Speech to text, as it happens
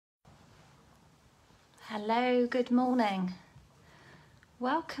Hello, good morning.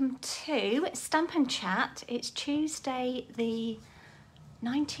 Welcome to Stampin' Chat. It's Tuesday the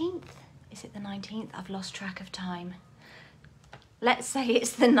 19th. Is it the 19th? I've lost track of time. Let's say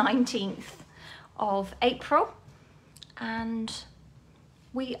it's the 19th of April. And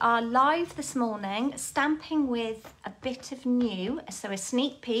we are live this morning, stamping with a bit of new. So a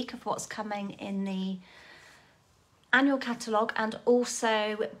sneak peek of what's coming in the annual catalogue and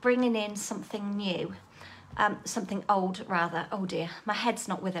also bringing in something new. Something old rather. Oh dear, my head's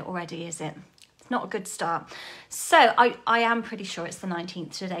not with it already, is it? It's not a good start. So I am pretty sure it's the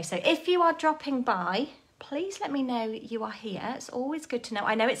 19th today. So if you are dropping by, please let me know you are here. It's always good to know.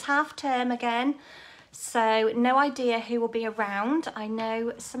 I know it's half term again, so no idea who will be around. I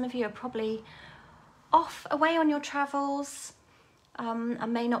know some of you are probably off away on your travels. I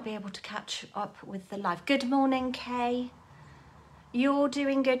may not be able to catch up with the live. Good morning, Kay. You're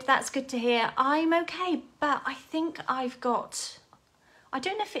doing good, that's good to hear. I'm okay, but I think I've got, I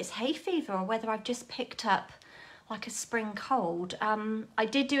don't know if it's hay fever or whether I've just picked up like a spring cold. I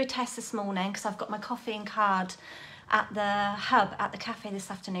did do a test this morning because I've got my coffee and card at the hub at the cafe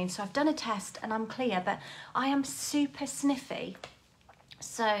this afternoon. So I've done a test and I'm clear, but I am super sniffy.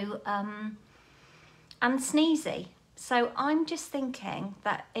 So, and sneezy. So I'm just thinking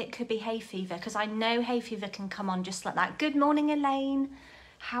that it could be hay fever because I know hay fever can come on just like that. Good morning, Elaine.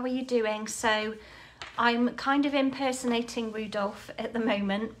 How are you doing? So I'm kind of impersonating Rudolph at the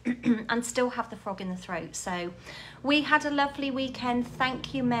moment and still have the frog in the throat. So we had a lovely weekend.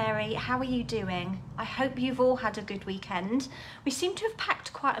 Thank you, Mary. How are you doing? I hope you've all had a good weekend. We seem to have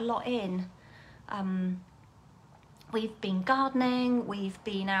packed quite a lot in. We've been gardening. We've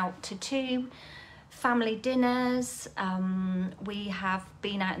been out to 2 family dinners. We have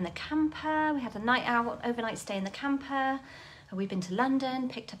been out in the camper. We had a night out, overnight stay in the camper. We've been to London,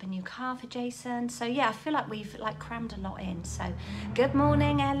 picked up a new car for Jason. So yeah, I feel like we've crammed a lot in. So good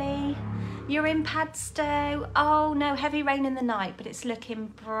morning, Ellie. You're in Padstow. Oh no, heavy rain in the night, but it's looking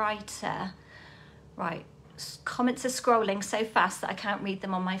brighter. Right, comments are scrolling so fast that I can't read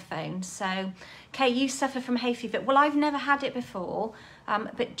them on my phone. So, Kay, you suffer from hay fever. Well, I've never had it before,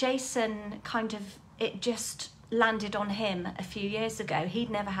 but Jason kind of, it just landed on him a few years ago.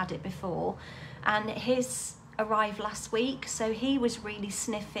 He'd never had it before, and his arrived last week. So he was really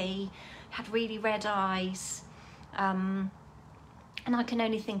sniffy, had really red eyes, and I can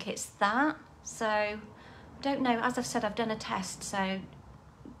only think it's that. So, don't know. As I've said, I've done a test, so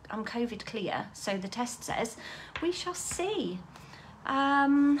I'm COVID clear, so the test says. We shall see.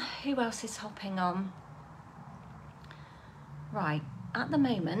 Who else is hopping on? Right, at the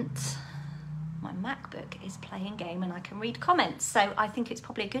moment, my MacBook is playing game and I can read comments, so I think it's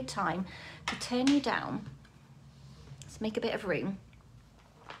probably a good time to turn you down. Let's make a bit of room.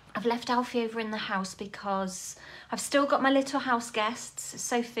 I've left Alfie over in the house because I've still got my little house guests,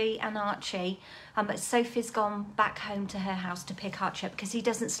 Sophie and Archie, but Sophie's gone back home to her house to pick Archie up because he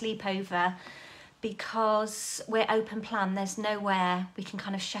doesn't sleep over because we're open plan. There's nowhere we can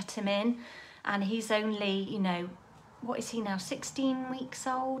kind of shut him in, and he's only, you know, what is he now, 16 weeks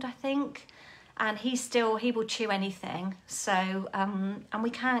old, I think, and he will chew anything. So and we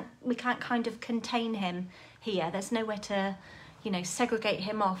can't kind of contain him here. There's nowhere to, you know, segregate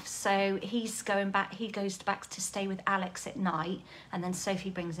him off. So he's going back, he goes back to stay with Alex at night, and then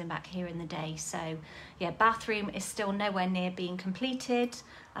Sophie brings him back here in the day. So yeah, bathroom is still nowhere near being completed.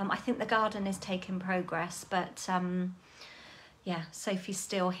 I think the garden is taking progress, but yeah, Sophie's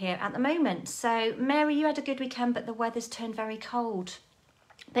still here at the moment. So Mary, you had a good weekend, but the weather's turned very cold.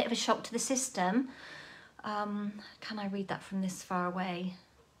 Bit of a shock to the system. Can I read that from this far away?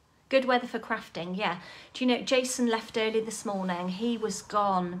 Good weather for crafting, yeah. Do you know, Jason left early this morning. He was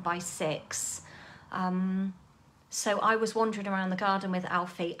gone by 6. So I was wandering around the garden with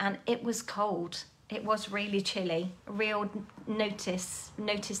Alfie and it was cold. It was really chilly. Real notice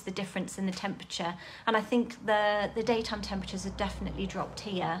the difference in the temperature. And I think the daytime temperatures have definitely dropped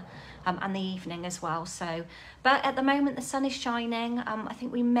here, and the evening as well. So, but at the moment the sun is shining. I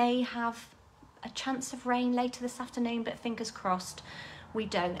think we may have a chance of rain later this afternoon, but fingers crossed. We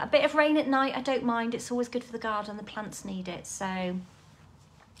don't. A bit of rain at night, I don't mind. It's always good for the garden. The plants need it. So,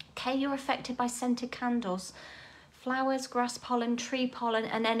 Kay, you're affected by scented candles. Flowers, grass pollen, tree pollen,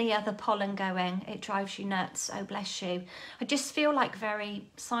 and any other pollen going. It drives you nuts. Oh, bless you. I just feel like very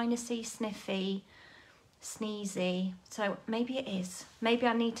sinusy, sniffy, sneezy. So maybe it is. Maybe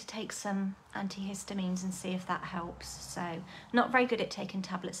I need to take some antihistamines and see if that helps. So, not very good at taking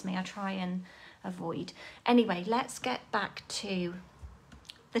tablets, me. I try and avoid. Anyway, let's get back to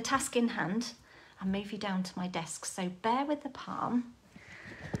the task in hand and move you down to my desk. So bear with the palm,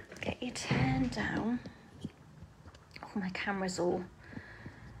 get you turned down. my camera's all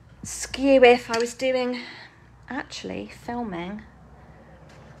skew if I was actually filming.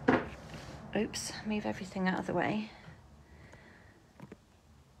 Oops, move everything out of the way.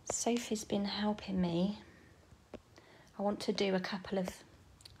 Sophie's been helping me. I want to do a couple of,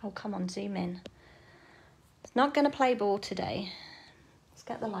 oh, come on, zoom in. It's not going to play ball today. Let's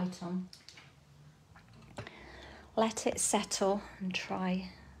get the light on. Let it settle and try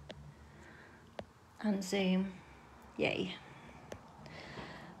and zoom. Yay.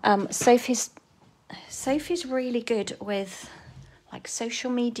 Sophie's really good with like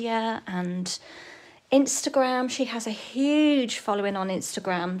social media and Instagram. She has a huge following on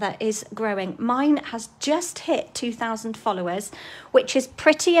Instagram that is growing. Mine has just hit 2,000 followers, which is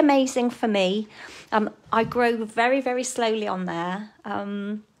pretty amazing for me. I grow very, very slowly on there.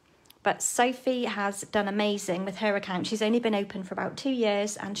 But Sophie has done amazing with her account. She's only been open for about 2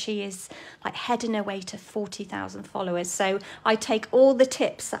 years and she is like heading her way to 40,000 followers. So I take all the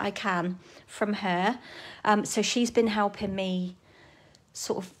tips that I can from her. So she's been helping me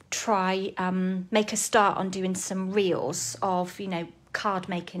sort of try, make a start on doing some reels of, you know, card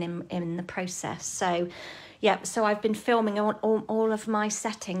making in the process. So yeah, so I've been filming all of my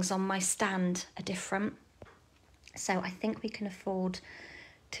settings on my stand are different. So I think we can afford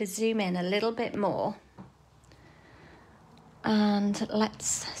to zoom in a little bit more, and let's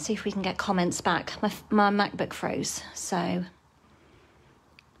see if we can get comments back. My MacBook froze, so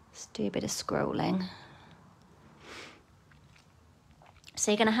let's do a bit of scrolling.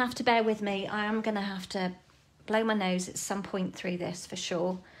 So you're going to have to bear with me. I am going to have to blow my nose at some point through this for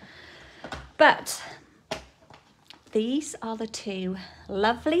sure. But these are the two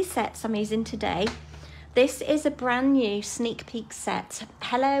lovely sets I'm using today. This is a brand new sneak peek set.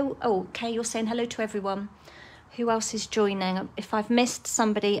 Hello. Oh, okay, you're saying hello to everyone. Who else is joining? If I've missed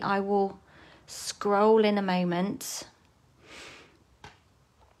somebody, I will scroll in a moment.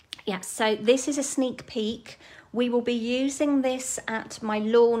 Yeah, so this is a sneak peek. We will be using this at my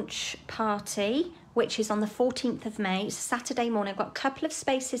launch party, which is on the 14th of May. It's a Saturday morning. I've got a couple of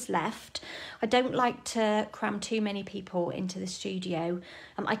spaces left. I don't like to cram too many people into the studio.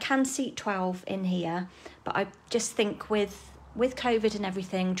 I can seat 12 in here, but I just think with COVID and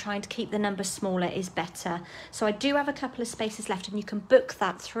everything, trying to keep the numbers smaller is better. So I do have a couple of spaces left, and you can book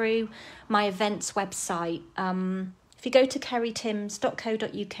that through my events website. If you go to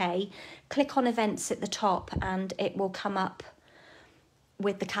kerrytims.co.uk, click on events at the top and it will come up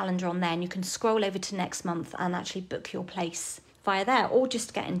with the calendar on there, and you can scroll over to next month and actually book your place via there, or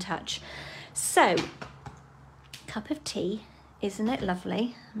just get in touch. So, cup of tea, isn't it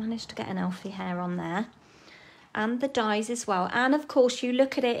lovely? I managed to get an Elfie hair on there. And the dies as well. And of course you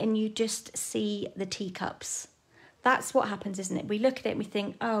look at it and you just see the teacups. That's what happens, isn't it? We look at it and we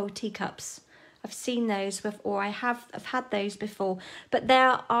think, oh, teacups. I've seen those, or I've had those before. But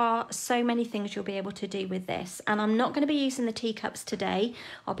there are so many things you'll be able to do with this. And I'm not going to be using the teacups today.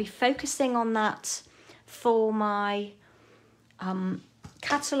 I'll be focusing on that for my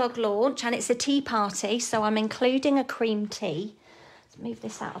catalogue launch. And it's a tea party, so I'm including a cream tea. Let's move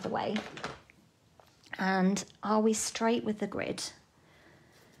this out of the way. And are we straight with the grid?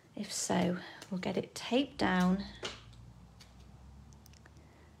 If so, we'll get it taped down.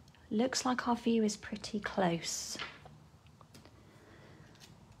 Looks like our view is pretty close.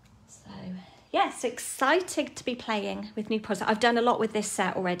 So, yes, excited to be playing with new products. I've done a lot with this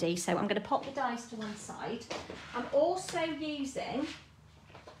set already, so I'm going to pop the dice to one side. I'm also using,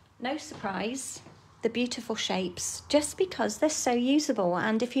 no surprise, the beautiful shapes, just because they're so usable.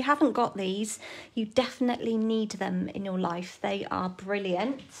 And if you haven't got these, you definitely need them in your life. They are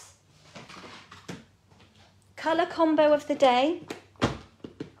brilliant. Colour combo of the day.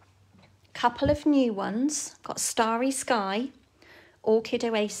 Couple of new ones. Got Starry Sky, Orchid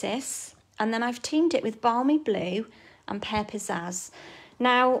Oasis, and then I've teamed it with Balmy Blue and Pear Pizzazz.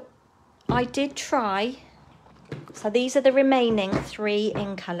 Now, I did try, so these are the remaining 3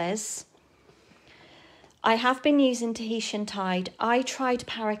 in colours. I have been using Tahitian Tide. I tried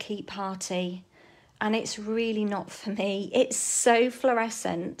Parakeet Party and it's really not for me. It's so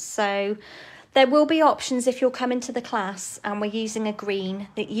fluorescent. So there will be options if you're coming to the class and we're using a green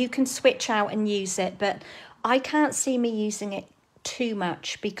that you can switch out and use it. But I can't see me using it too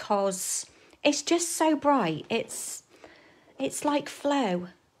much because it's just so bright. It's like flow.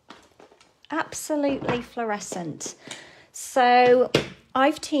 Absolutely fluorescent. So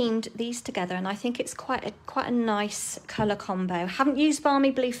I've teamed these together and I think it's quite a nice colour combo. Haven't used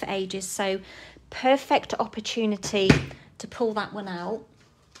Balmy Blue for ages, so perfect opportunity to pull that one out.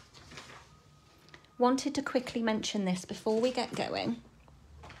 Wanted to quickly mention this before we get going.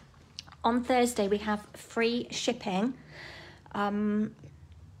 On Thursday, we have free shipping.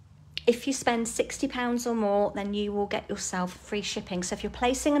 If you spend £60 or more, then you will get yourself free shipping. So if you're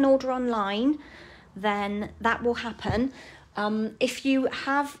placing an order online, then that will happen. If you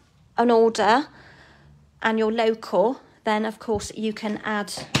have an order and you're local, then of course you can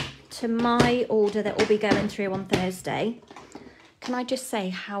add to my order that will be going through on Thursday. Can I just say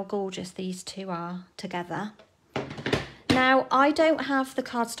how gorgeous these two are together? Now, I don't have the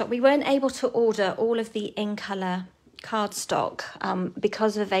cardstock. We weren't able to order all of the in colour cardstock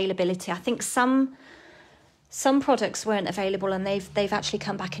because of availability. I think some products weren't available and they've actually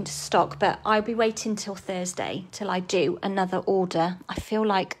come back into stock, but I'll be waiting till Thursday till I do another order. I feel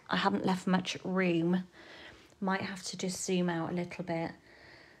like I haven't left much room. Might have to just zoom out a little bit.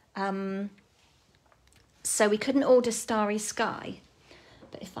 So we couldn't order Starry Sky,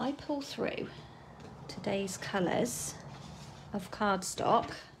 but if I pull through today's colours of cardstock,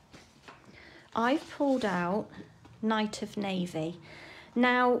 I've pulled out Night of Navy.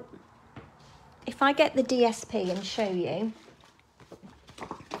 Now, if I get the DSP and show you,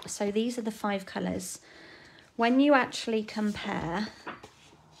 so these are the 5 colours. When you actually compare,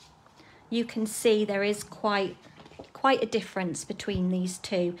 you can see there is quite a difference between these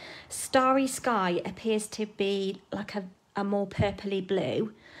two. Starry Sky appears to be like a more purpley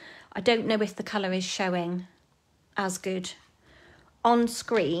blue. I don't know if the colour is showing as good on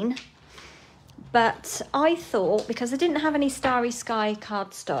screen, but I thought, because I didn't have any Starry Sky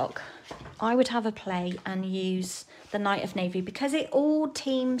cardstock, I would have a play and use the Night of Navy because it all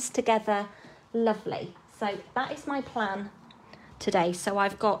teams together lovely. So that is my plan today. So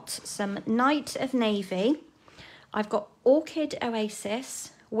I've got some Night of Navy. I've got Orchid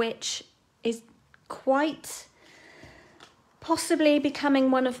Oasis, which is quite possibly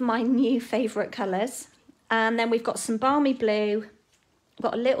becoming one of my new favourite colours. And then we've got some Balmy Blue. I've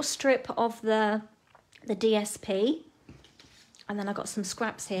got a little strip of the DSP. And then I've got some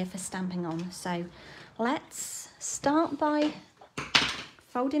scraps here for stamping on. So let's start by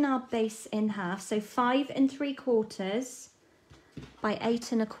folding our base in half. So 5 3/4 by 8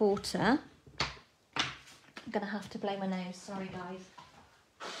 1/4. I'm going to have to blow my nose, sorry guys.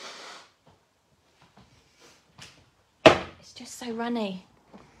 It's just so runny.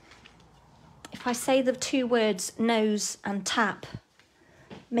 If I say the 2 words nose and tap,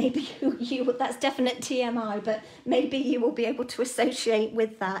 maybe you that's definite TMI, but maybe you will be able to associate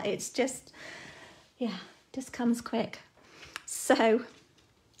with that. It's just, yeah, just comes quick. So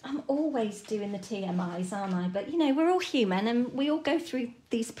I'm always doing the TMIs, aren't I? But you know, we're all human and we all go through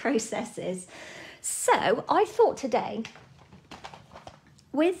these processes. So I thought today,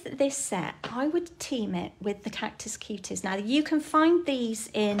 with this set, I would team it with the Cactus Cuties. Now, you can find these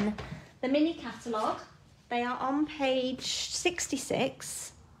in the mini catalogue. They are on page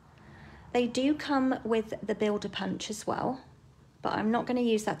 66. They do come with the builder punch as well, but I'm not going to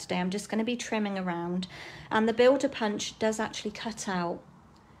use that today. I'm just going to be trimming around. And the builder punch does actually cut out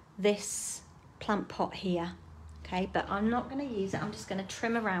this plant pot here, okay? But I'm not going to use it. I'm just going to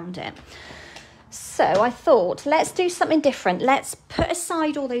trim around it. So I thought, let's do something different. Let's put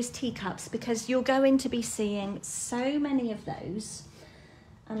aside all those teacups because you're going to be seeing so many of those.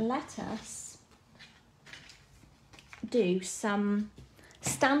 And let us do some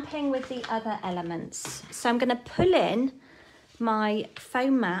stamping with the other elements. So I'm going to pull in my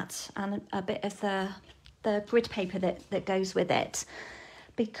foam mat and a bit of the grid paper that goes with it,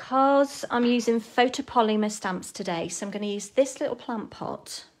 because I'm using photopolymer stamps today. So I'm going to use this little plant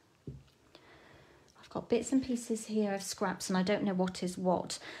pot. Got bits and pieces here of scraps and I don't know what is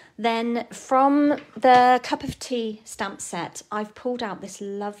what. Then from the Cup of Tea stamp set, I've pulled out this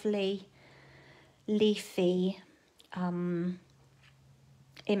lovely leafy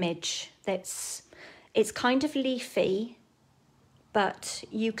image it's kind of leafy, but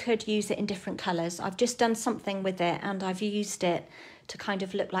you could use it in different colours. I've just done something with it and I've used it to kind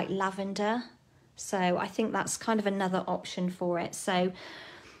of look like lavender. So I think that's kind of another option for it. So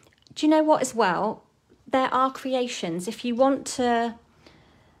do you know what as well? There are creations. If you want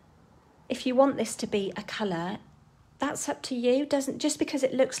this to be a colour, that's up to you. Doesn't just because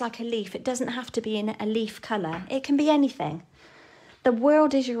it looks like a leaf, it doesn't have to be in a leaf colour. It can be anything. The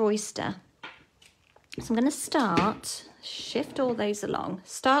world is your oyster. So I'm going to shift all those along.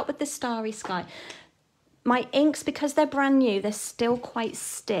 Start with the Starry Sky. My inks, because they're brand new, they're still quite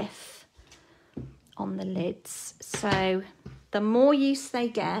stiff on the lids. So the more use they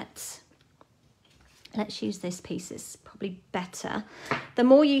get, let's use this piece, it's probably better. The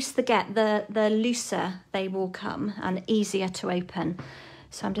more use they get, the looser they will come and easier to open.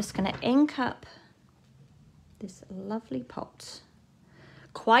 So I'm just going to ink up this lovely pot.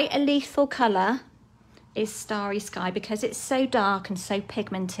 Quite a lethal colour is Starry Sky because it's so dark and so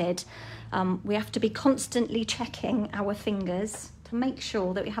pigmented. We have to be constantly checking our fingers to make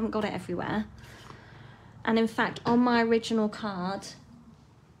sure that we haven't got it everywhere. And in fact, on my original card,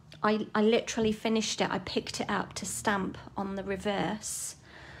 I literally finished it. I picked it up to stamp on the reverse,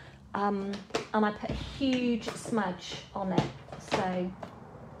 and I put a huge smudge on it. So,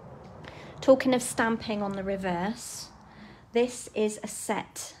 talking of stamping on the reverse, this is a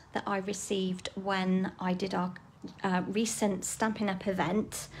set that I received when I did our recent Stampin' Up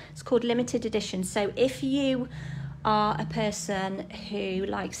event. It's called Limited Edition. So if you are a person who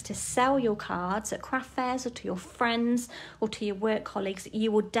likes to sell your cards at craft fairs or to your friends or to your work colleagues,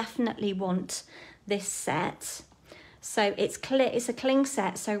 you will definitely want this set. So it's a cling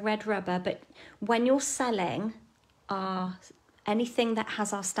set, so red rubber, but when you're selling anything that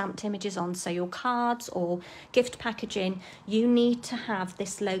has our stamped images on, so your cards or gift packaging, you need to have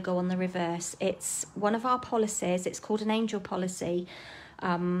this logo on the reverse. It's one of our policies. It's called an angel policy.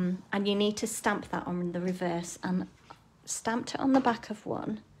 And you need to stamp that on the reverse, and stamped it on the back of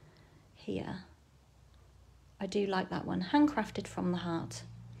one here. I do like that one, handcrafted from the heart.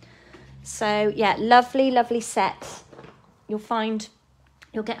 So yeah, lovely, lovely set. You'll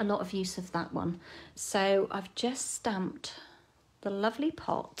get a lot of use of that one. So I've just stamped the lovely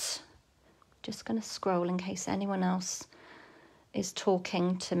pot. Just going to scroll in case anyone else is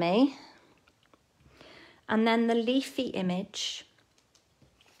talking to me. And then the leafy image.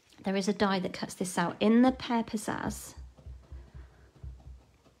 There is a die that cuts this out in the Pear Pizzazz.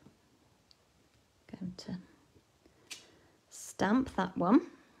 Going to stamp that one.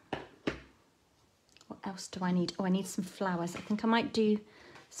 What else do I need? Oh, I need some flowers. I think I might do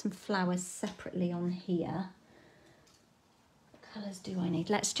some flowers separately on here. What colours do I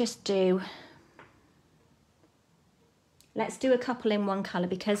need? Let's do a couple in one colour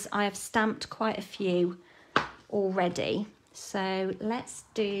because I have stamped quite a few already. So let's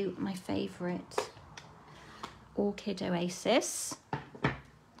do my favourite Orchid Oasis,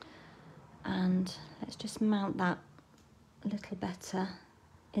 and let's just mount that a little better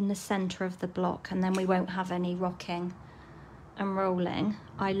in the centre of the block, and then we won't have any rocking and rolling.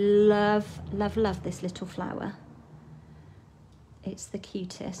 I love, love, love this little flower. It's the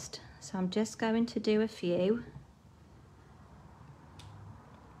cutest. So I'm just going to do a few.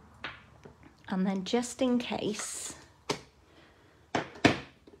 And then just in case,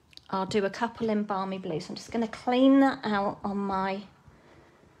 I'll do a couple in Balmy Blue. So I'm just going to clean that out on my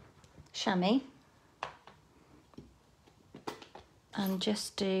chamois and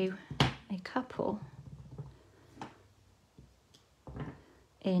just do a couple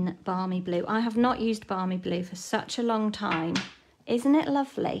in Balmy Blue. I have not used Balmy Blue for such a long time. Isn't it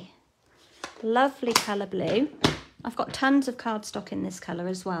lovely? Lovely colour blue. I've got tons of cardstock in this colour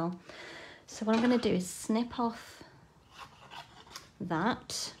as well. So what I'm going to do is snip off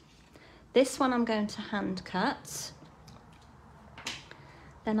that. This one I'm going to hand cut.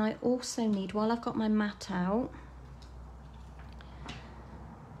 Then I also need, while I've got my mat out,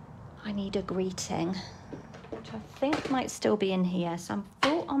 I need a greeting, which I think might still be in here. So I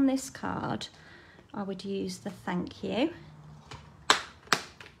thought on this card I would use the thank you,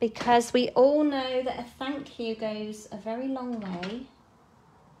 because we all know that a thank you goes a very long way.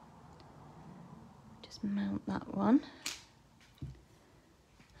 Just mount that one.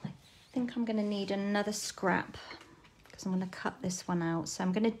 I think I'm going to need another scrap because I'm going to cut this one out. So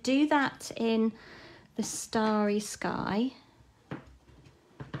I'm going to do that in the Starry Sky.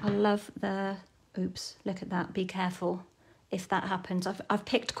 I love the, oops, look at that, be careful if that happens. I've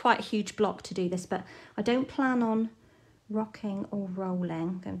picked quite a huge block to do this, but I don't plan on rocking or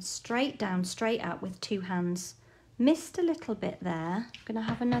rolling. Going straight down, straight out with two hands. Missed a little bit there. I'm going to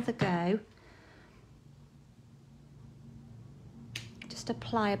have another go. Just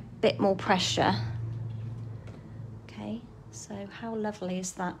apply a bit more pressure. Okay, so how lovely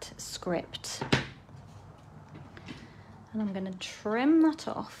is that script? And I'm going to trim that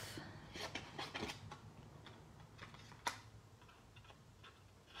off.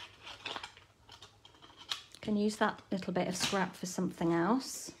 Can use that little bit of scrap for something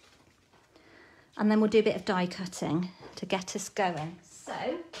else. And then we'll do a bit of die cutting to get us going. So,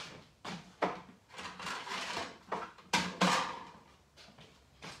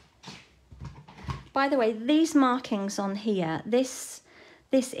 by the way, these markings on here, this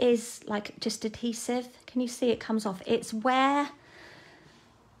is like just adhesive. Can you see it comes off? It's where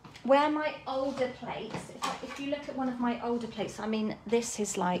my older plates, if you look at one of my older plates, I mean, this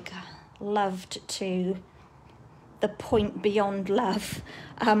is like loved to the point beyond love.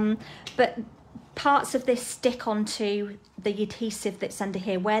 But parts of this stick onto the adhesive that's under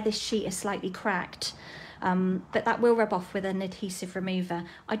here where this sheet is slightly cracked, but that will rub off with an adhesive remover.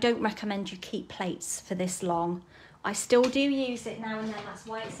 I don't recommend you keep plates for this long. I still do use it now and then, that's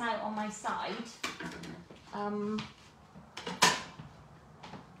why it's out on my side.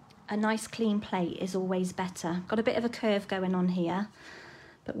 A nice clean plate is always better. Got a bit of a curve going on here,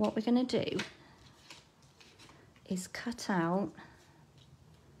 but what we're going to do is cut out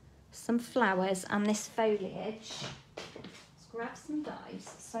some flowers and this foliage. Let's grab some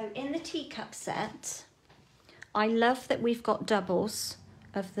dies. So in the teacup set, I love that we've got doubles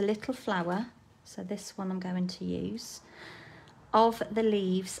of the little flower. So this one I'm going to use, of the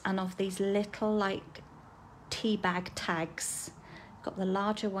leaves and of these little like tea bag tags. Got the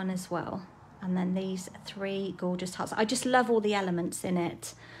larger one as well. And then these 3 gorgeous hearts. I just love all the elements in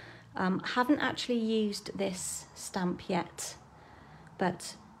it. Haven't actually used this stamp yet,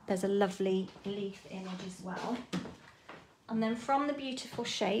 but there's a lovely leaf image as well. And then from the beautiful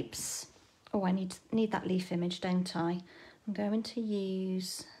shapes, oh, I need that leaf image, don't I? I'm going to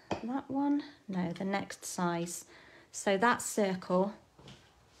use that one. No, the next size. So that circle.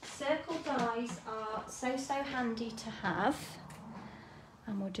 Circle dies are so handy to have.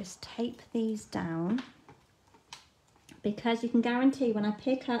 And we'll just tape these down, because you can guarantee when I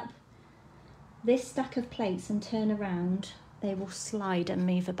pick up this stack of plates and turn around, they will slide and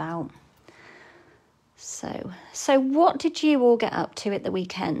move about. So what did you all get up to at the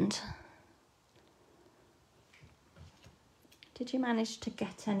weekend? Did you manage to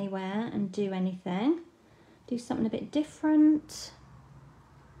get anywhere and do anything? Do something a bit different?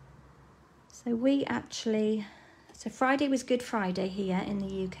 So Friday was Good Friday here in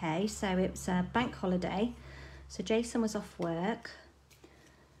the UK, so it was a bank holiday. So Jason was off work.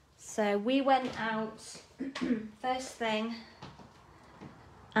 So we went out first thing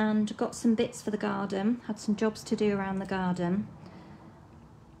and got some bits for the garden, had some jobs to do around the garden.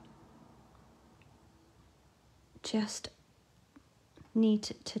 Just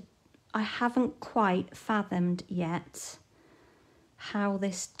I haven't quite fathomed yet how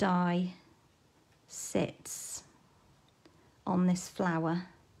this die sits on this flower,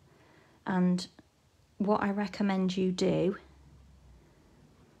 and what I recommend you do,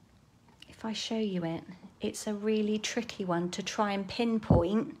 if I show you it, it's a really tricky one to try and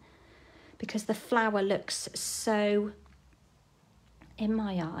pinpoint, because the flower looks so, in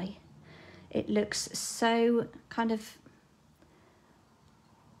my eye, it looks so kind of,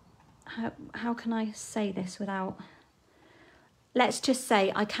 how can I say this without, let's just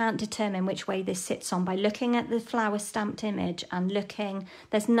say I can't determine which way this sits on by looking at the flower stamped image and looking,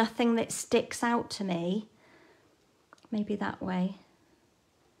 there's nothing that sticks out to me, maybe that way,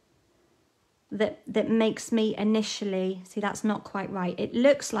 that makes me initially, see, that's not quite right. It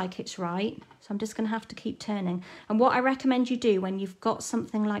looks like it's right, so I'm just going to have to keep turning. And what I recommend you do when you've got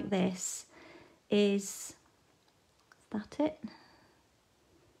something like this is that it?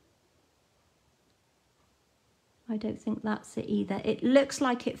 I don't think that's it either. It looks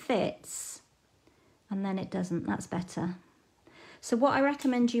like it fits and then it doesn't. That's better. So what I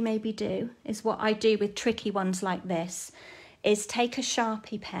recommend you maybe do is what I do with tricky ones like this, is take a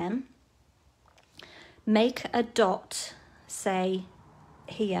Sharpie pen, make a dot, say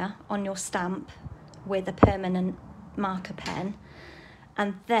here on your stamp with a permanent marker pen,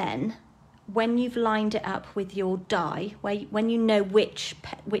 and then when you've lined it up with your die, when you know which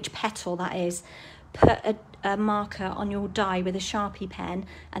petal that is, put a marker on your die with a Sharpie pen,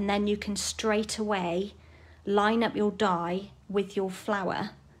 and then you can straight away line up your die with your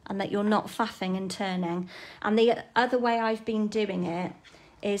flower, and that you're not faffing and turning. And the other way I've been doing it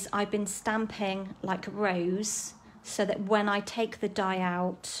is I've been stamping like rows, so that when I take the die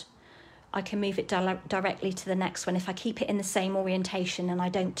out, I can move it directly to the next one if I keep it in the same orientation and I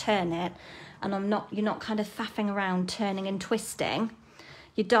don't turn it, and you're not kind of faffing around turning and twisting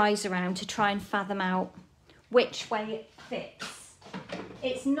your dies around to try and fathom out which way it fits.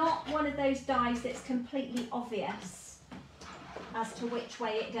 It's not one of those dies that's completely obvious as to which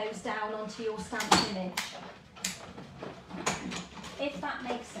way it goes down onto your stamped image, if that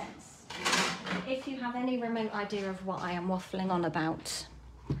makes sense. If you have any remote idea of what I am waffling on about.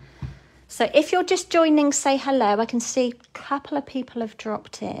 So if you're just joining, say hello. I can see a couple of people have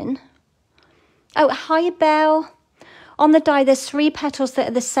dropped in. Oh, hi, Belle. On the die, there's 3 petals that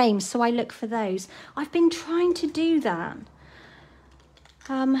are the same, so I look for those. I've been trying to do that.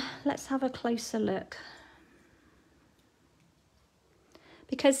 Let's have a closer look.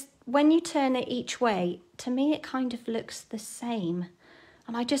 Because when you turn it each way, to me it kind of looks the same.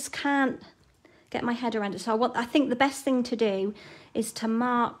 And I just can't get my head around it. So I think the best thing to do is to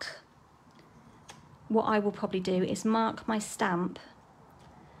mark what I will probably do is mark my stamp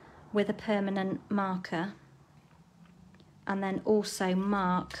with a permanent marker, and then also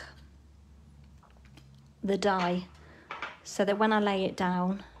mark the die, so that when I lay it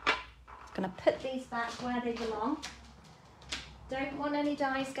down, I'm going to put these back where they belong. Don't want any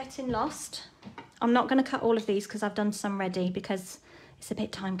dies getting lost. I'm not going to cut all of these because I've done some ready, because it's a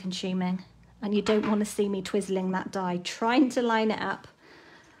bit time consuming and you don't want to see me twizzling that die trying to line it up.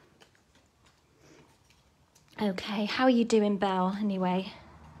 Okay, how are you doing, Belle, anyway?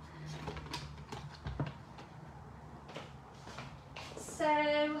 So,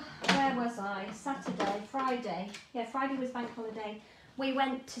 where was I? Saturday, Friday. Yeah, Friday was bank holiday. We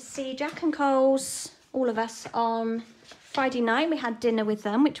went to see Jack and Cole's, all of us, on Friday night. We had dinner with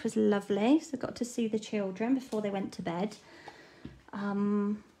them, which was lovely. So got to see the children before they went to bed.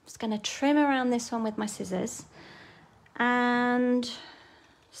 Just going to trim around this one with my scissors. And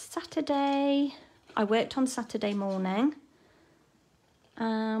Saturday, I worked on Saturday morning.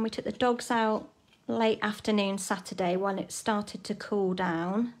 We took the dogs out late afternoon Saturday while it started to cool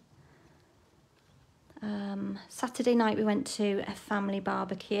down. Saturday night we went to a family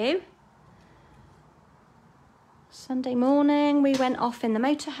barbecue. Sunday morning we went off in the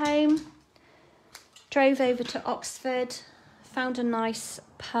motorhome, drove over to Oxford, found a nice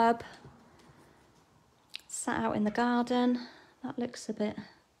pub, sat out in the garden. That looks a bit,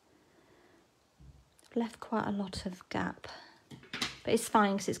 left quite a lot of gap, but it's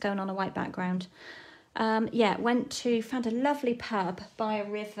fine because it's going on a white background. Yeah, found a lovely pub by a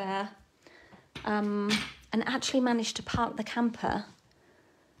river, and actually managed to park the camper.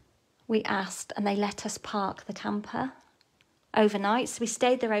 We asked and they let us park the camper overnight. So we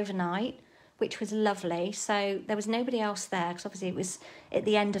stayed there overnight, which was lovely. So there was nobody else there because obviously it was at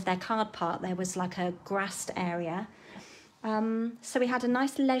the end of their card park. There was like a grassed area. So we had a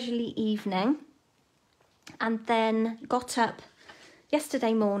nice leisurely evening and then got up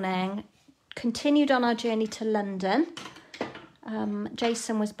yesterday morning, continued on our journey to London.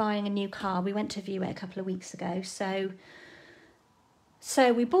 Jason was buying a new car. We went to view it a couple of weeks ago.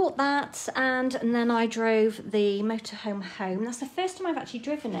 So we bought that and then I drove the motorhome home. That's the first time I've actually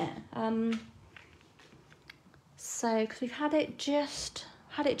driven it. Because we've had it just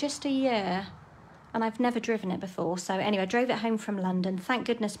a year and I've never driven it before. So anyway, I drove it home from London. Thank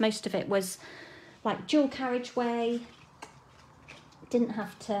goodness most of it was like dual carriageway. Didn't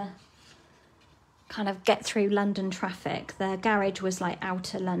have to kind of get through London traffic. The garage was like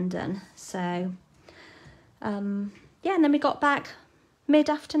outer London. So yeah, and then we got back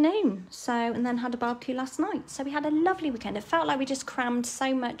mid-afternoon, and then had a barbecue last night. So we had a lovely weekend. It felt like we just crammed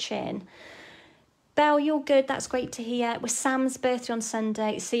so much in. Belle, you're good, that's great to hear. It was Sam's birthday on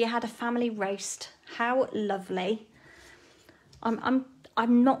Sunday, so you had a family roast. How lovely. I'm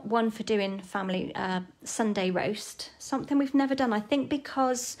not one for doing family Sunday roast, something we've never done. I think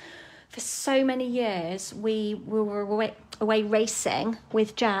because for so many years we were away racing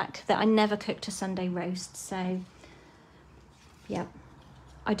with Jack that I never cooked a Sunday roast. So yeah,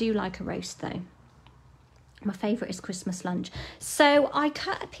 I do like a roast though. My favourite is Christmas lunch. So I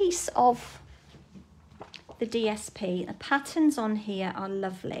cut a piece of the DSP. The patterns on here are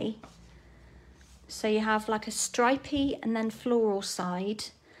lovely. So you have like a stripy and then floral side,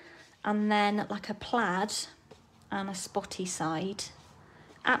 and then like a plaid and a spotty side.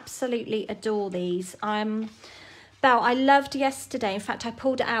 Absolutely adore these. Belle, I loved yesterday. In fact, I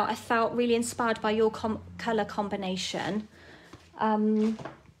pulled it out. I felt really inspired by your colour combination. So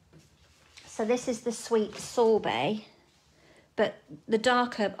this is the sweet sorbet, but the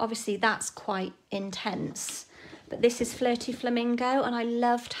darker, obviously that's quite intense. But this is Flirty Flamingo, and I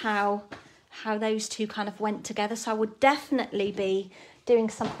loved how those two kind of went together. So I would definitely be doing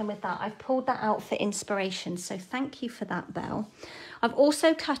something with that. I've pulled that out for inspiration, so thank you for that, Belle. I've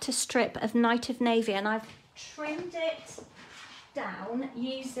also cut a strip of Night of Navy and I've trimmed it down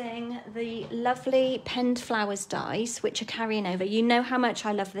using the lovely Penned Flowers dies, which are carrying over. You know how much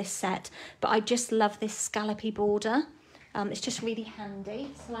I love this set, but I just love this scallopy border. It's just really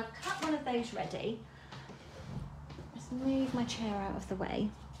handy. So I've cut one of those ready. Let's move my chair out of the way.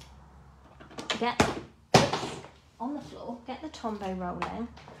 Get on the floor, get the Tombow rolling.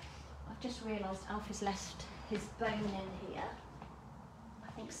 I've just realised Alfie's left his bone in here.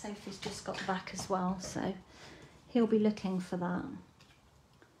 I think Sophie's just got back as well, so he'll be looking for that.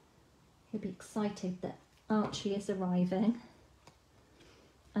 He'll be excited that Archie is arriving.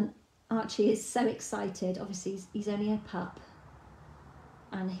 And Archie is so excited. Obviously, he's only a pup.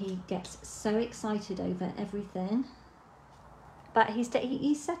 And he gets so excited over everything. But he's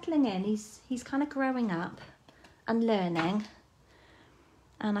settling in. He's kind of growing up and learning.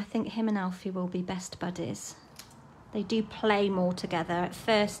 and I think him and Alfie will be best buddies. They do play more together. At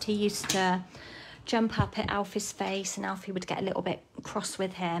first he used to jump up at Alfie's face and Alfie would get a little bit cross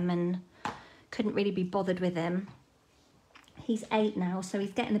with him and couldn't really be bothered with him. He's 8 now, so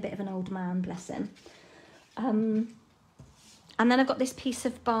he's getting a bit of an old man, bless him. And then I've got this piece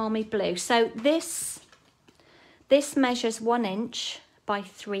of balmy blue. So this measures 1 inch by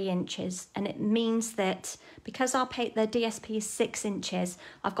 3 inches, and it means that because our the DSP is 6 inches,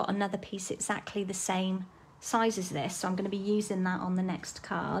 I've got another piece exactly the same size as this, so I'm going to be using that on the next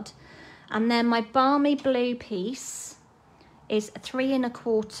card. And then my balmy blue piece is 3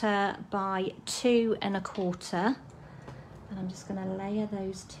 1/4 by 2 1/4, and I'm just going to layer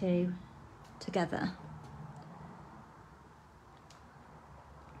those two together.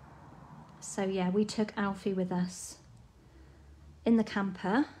 So yeah, we took Alfie with us in the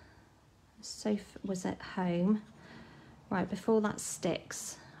camper. Soph was at home. Right, before that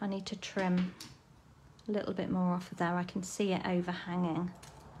sticks, I need to trim a little bit more off of there. I can see it overhanging.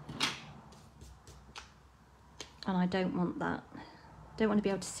 And I don't want that. Don't want to be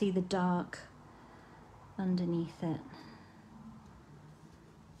able to see the dark underneath it.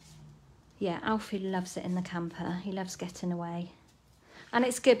 Yeah, Alfie loves it in the camper. He loves getting away. And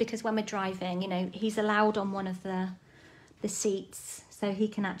it's good because when we're driving, you know, he's allowed on one of the seats, so he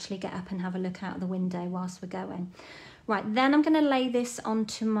can actually get up and have a look out the window whilst we're going. Right, then I'm going to lay this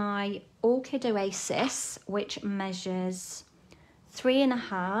onto my Orchid Oasis, which measures 3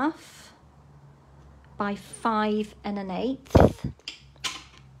 1/2 by 5 1/8.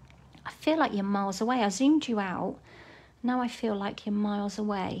 I feel like you're miles away. I zoomed you out. Now I feel like you're miles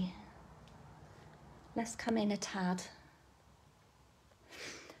away. Let's come in a tad.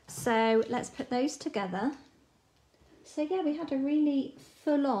 So let's put those together. So yeah, we had a really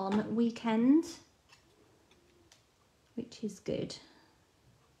full-on weekend, which is good.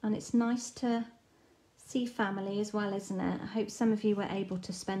 And it's nice to see family as well, isn't it? I hope some of you were able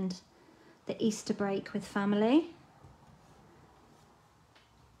to spend the Easter break with family.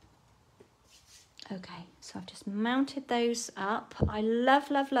 Okay, so I've just mounted those up. I love,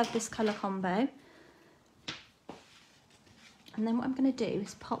 love, love this colour combo. And then what I'm going to do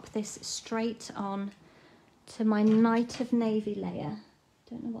is pop this straight on to my Night of Navy layer.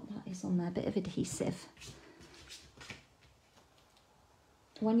 Don't know what that is on there, a bit of adhesive.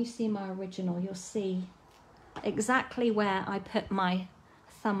 When you see my original, you'll see exactly where I put my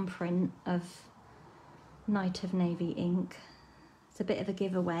thumbprint of Night of Navy ink. It's a bit of a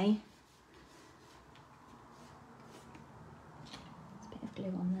giveaway. There's a bit of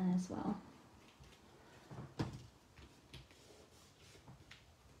glue on there as well.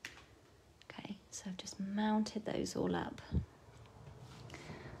 So I've just mounted those all up.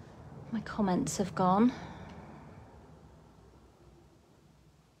 My comments have gone.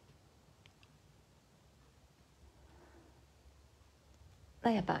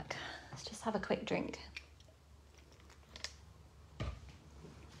 They are back. Let's just have a quick drink.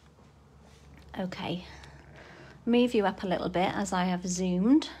 Okay, move you up a little bit as I have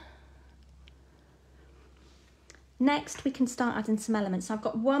zoomed. Next, we can start adding some elements. So I've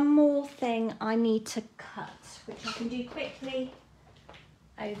got one more thing I need to cut, which I can do quickly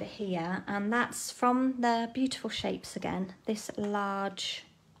over here. And that's from the Beautiful Shapes again, this large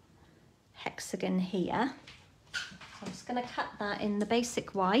hexagon here. So I'm just going to cut that in the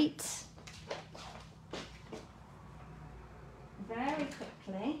basic white very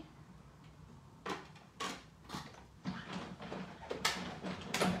quickly.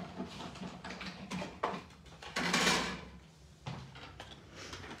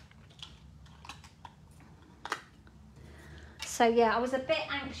 So yeah, I was a bit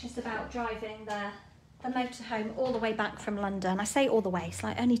anxious about driving the motorhome all the way back from London. I say all the way, it's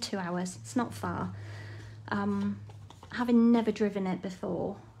like only 2 hours, it's not far. Having never driven it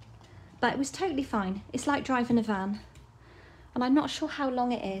before, but it was totally fine. It's like driving a van, and I'm not sure how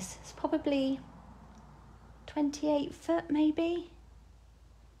long it is. It's probably 28 foot maybe,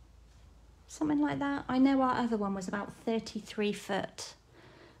 something like that. I know our other one was about 33 foot,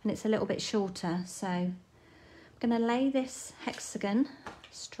 and it's a little bit shorter, so I'm going to lay this hexagon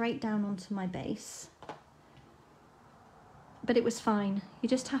straight down onto my base. But it was fine. You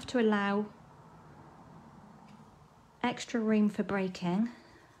just have to allow extra room for braking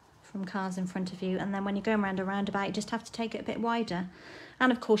from cars in front of you, and then when you're going around a roundabout you just have to take it a bit wider.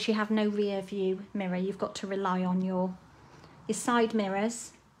 And of course you have no rear view mirror, you've got to rely on your side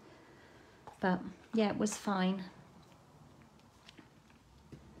mirrors. But yeah, it was fine.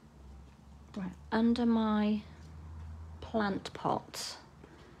 Right, under my plant pot,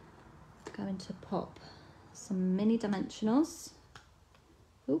 I'm going to pop some mini dimensionals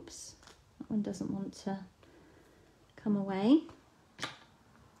Oops, that one doesn't want to come away.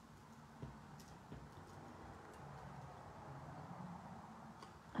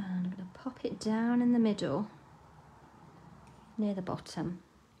 And I'm going to pop it down in the middle near the bottom,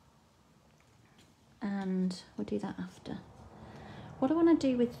 and we'll do that after. What I want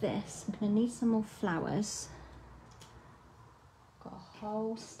to do with this, I'm going to need some more flowers. Got a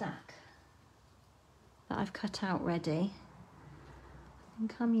whole stack that I've cut out ready. I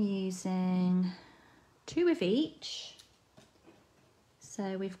think I'm using 2 of each.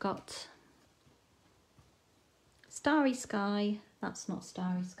 So we've got Starry Sky, that's not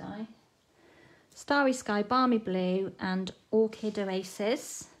Starry Sky, Starry Sky, Balmy Blue and Orchid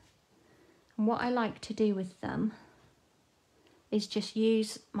Oasis. And what I like to do with them is just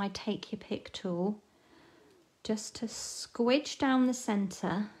use my Take Your Pick tool just to squidge down the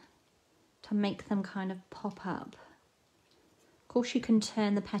centre to make them kind of pop up. Of course you can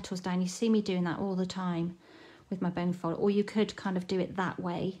turn the petals down, you see me doing that all the time with my bone folder, or you could kind of do it that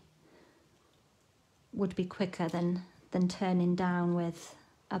way, would be quicker than turning down with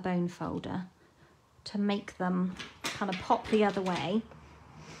a bone folder to make them kind of pop the other way.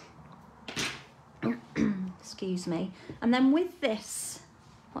 Excuse me. And then with this,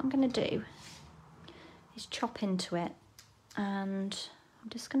 what I'm going to do is chop into it, and I'm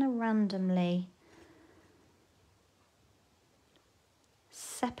just going to randomly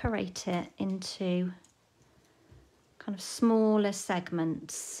separate it into kind of smaller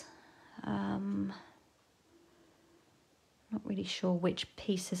segments. Not really sure which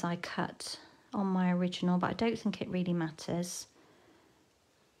pieces I cut on my original, but I don't think it really matters.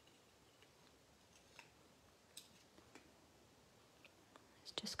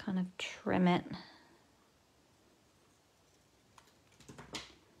 Let's just kind of trim it.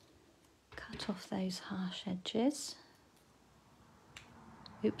 Cut off those harsh edges.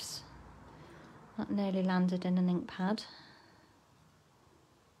 Oops, that nearly landed in an ink pad.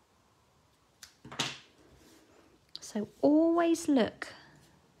 So always look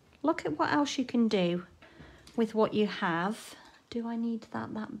at what else you can do with what you have. Do I need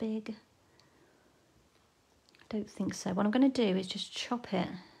that big? I don't think so. What I'm going to do is just chop it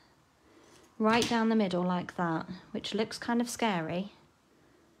right down the middle like that, which looks kind of scary.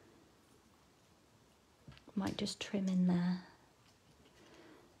 Might just trim in there.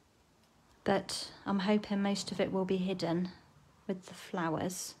 But I'm hoping most of it will be hidden with the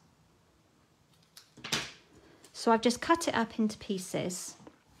flowers. So I've just cut it up into pieces,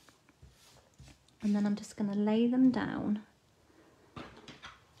 and then I'm just going to lay them down,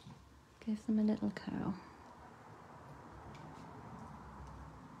 give them a little curl.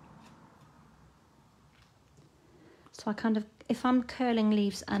 So I kind of, if I'm curling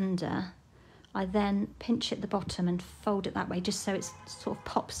leaves under, I then pinch at the bottom and fold it that way, just so it sort of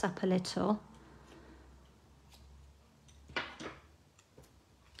pops up a little.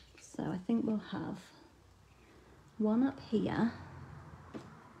 So I think we'll have one up here.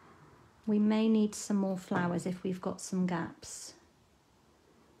 We may need some more flowers if we've got some gaps.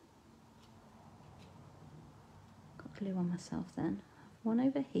 Got glue on myself then. One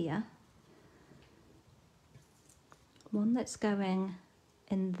over here. One that's going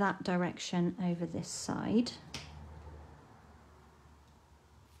in that direction over this side.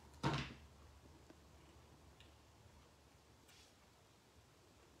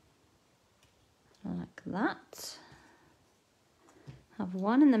 Like that. Have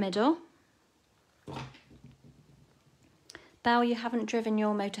one in the middle. Belle, you haven't driven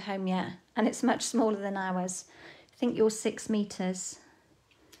your motorhome yet, and it's much smaller than ours. I think you're 6 meters.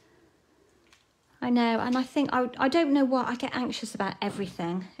 I know, and I think, I don't know what, I get anxious about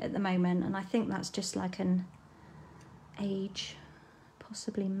everything at the moment, and I think that's just like an age,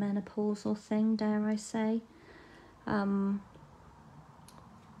 possibly menopausal thing, dare I say. That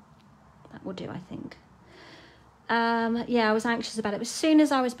will do, I think. Yeah, I was anxious about it. As soon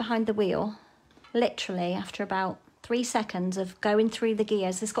as I was behind the wheel, literally after about 3 seconds of going through the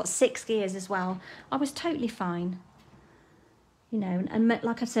gears, it's got 6 gears as well, I was totally fine. You know, and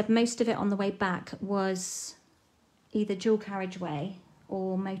like I said, most of it on the way back was either dual carriageway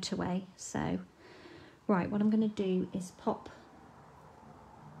or motorway. So, right, what I'm going to do is pop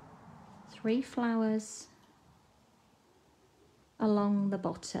 3 flowers along the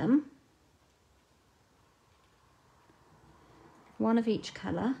bottom. One of each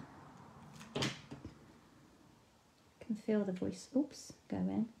colour. Can feel the voice, oops, go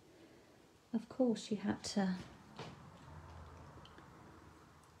in. Of course you had to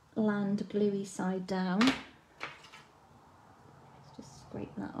land gluey side down. Let's just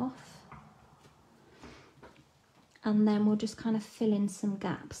scrape that off. And then we'll just kind of fill in some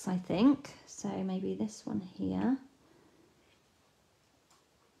gaps, I think. So maybe this one here.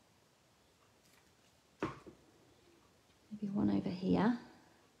 Maybe one over here.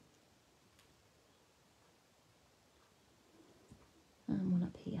 And one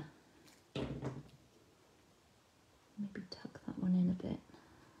up here. Maybe tuck that one in a bit.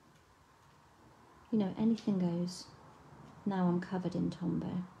 You know, anything goes. Now I'm covered in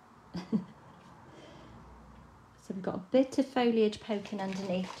Tombow. So we've got a bit of foliage poking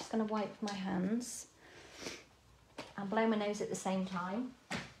underneath. Just going to wipe my hands and blow my nose at the same time.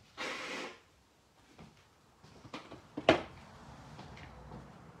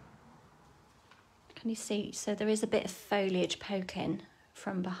 Can you see? So there is a bit of foliage poking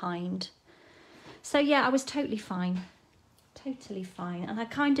from behind. So yeah, I was totally fine. Totally fine. And I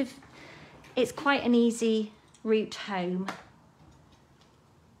kind of, it's quite an easy route home.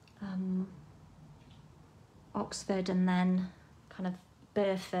 Oxford and then kind of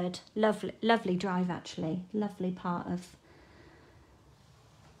Burford. Lovely drive actually. Lovely part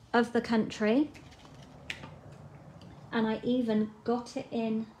of the country. And I even got it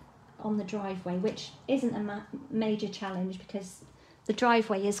in on the driveway, which isn't a major challenge because the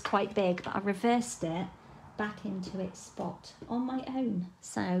driveway is quite big, but I reversed it back into its spot on my own.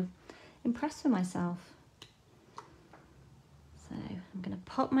 So impressed with myself. So I'm going to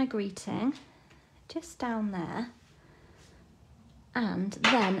pop my greeting just down there. And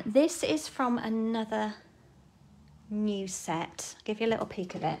then this is from another new set. I'll give you a little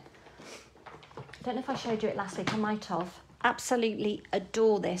peek of it. I don't know if I showed you it last week, I might have. Absolutely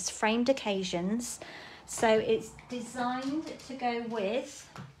adore this, framed occasions. So it's designed to go with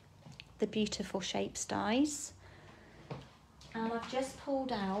the beautiful shapes dies. And I've just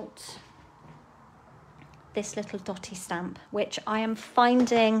pulled out this little dotty stamp, which I am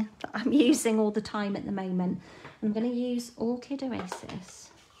finding that I'm using all the time at the moment. I'm going to use Orchid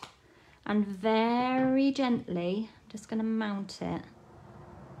Oasis and very gently, I'm just going to mount it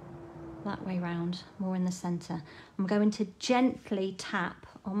that way round, more in the centre. I'm going to gently tap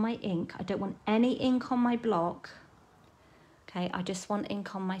on my ink. I don't want any ink on my block. Okay, I just want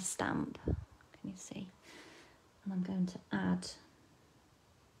ink on my stamp. Can you see? And I'm going to add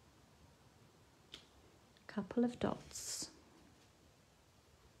couple of dots.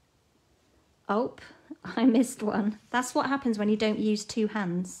 Oh, I missed one. That's what happens when you don't use two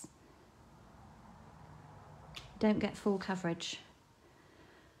hands. You don't get full coverage.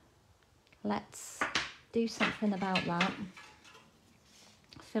 Let's do something about that.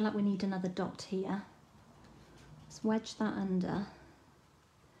 I feel like we need another dot here. Let's wedge that under.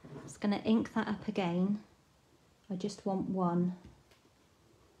 Just going to ink that up again. I just want one.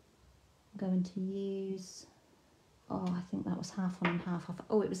 I'm going to use, oh, I think that was half on and half off.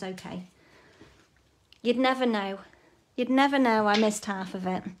 Oh, it was okay. You'd never know. You'd never know I missed half of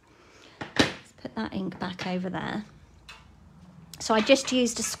it. Let's put that ink back over there. So I just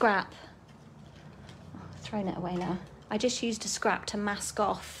used a scrap. Oh, I've thrown it away now. I just used a scrap to mask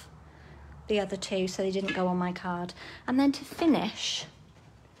off the other two so they didn't go on my card. And then to finish,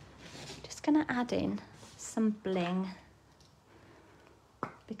 I'm just going to add in some bling,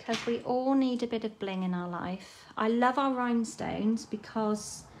 because we all need a bit of bling in our life. I love our rhinestones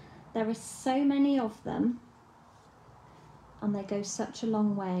because there are so many of them and they go such a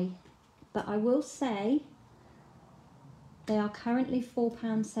long way. But I will say they are currently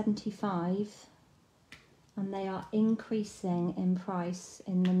 £4.75 and they are increasing in price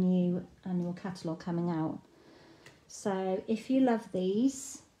in the new annual catalogue coming out. So if you love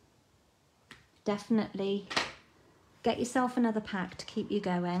these, definitely get yourself another pack to keep you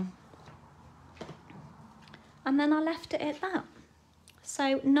going. And then I left it at that.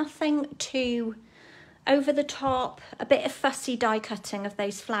 So nothing too over the top, a bit of fussy die cutting of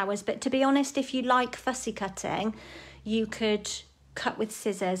those flowers. But to be honest, if you like fussy cutting, you could cut with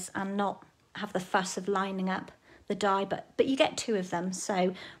scissors and not have the fuss of lining up the die, but you get two of them.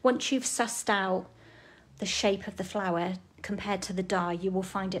 So once you've sussed out the shape of the flower compared to the die, you will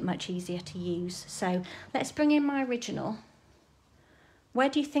find it much easier to use. So let's bring in my original. Where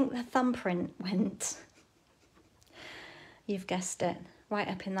do you think the thumbprint went? You've guessed it, right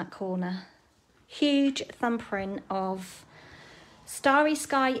up in that corner. Huge thumbprint of Starry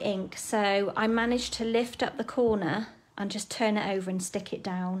Sky ink. So I managed to lift up the corner and just turn it over and stick it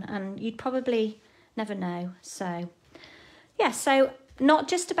down, and you'd probably never know. So yeah, so not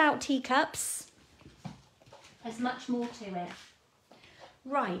just about teacups. There's much more to it.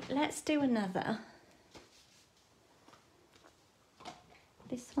 Right, let's do another.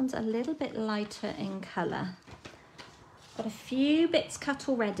 This one's a little bit lighter in colour. Got a few bits cut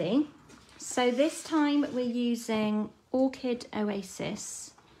already. So this time we're using Orchid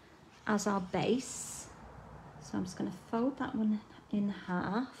Oasis as our base. So I'm just going to fold that one in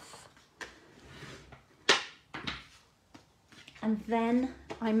half. And then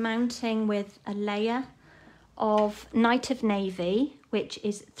I'm mounting with a layer of Night of Navy, which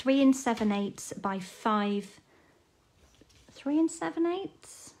is 3 7/8 by 5, 3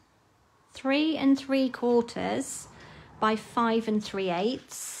 7/8? 3 3/4 by 5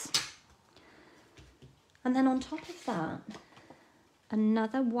 3/8. And then on top of that,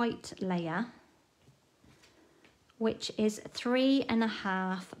 another white layer, which is 3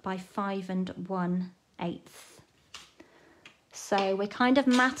 1/2 by 5 1/8. So we're kind of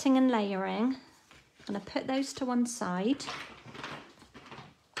matting and layering. I'm going to put those to one side,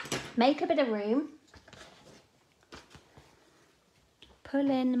 make a bit of room,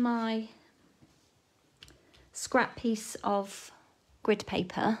 pull in my scrap piece of grid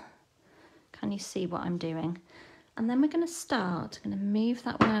paper. Can you see what I'm doing? And then we're going to start, I'm going to move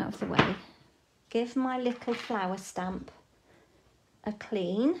that one out of the way, give my little flower stamp a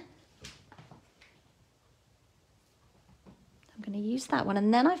clean. I'm going to use that one,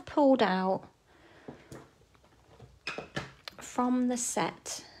 and then I've pulled out from the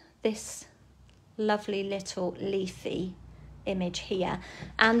set this lovely little leafy image here,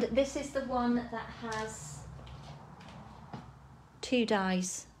 and this is the one that has 2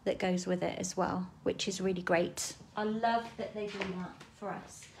 dies that goes with it as well, which is really great. I love that they do that for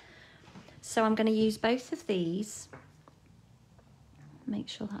us. So I'm going to use both of these, make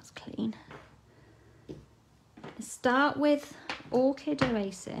sure that's clean. Start with Orchid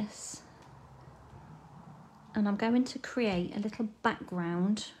Oasis, and I'm going to create a little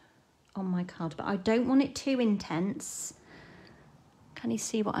background on my card, but I don't want it too intense. Can you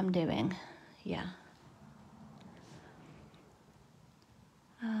see what I'm doing? Yeah.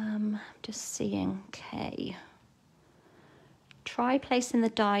 Just seeing, okay. Try placing the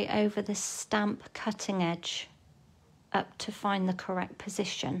die over the stamp cutting edge up to find the correct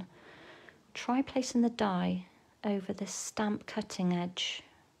position. Try placing the die over the stamp cutting edge.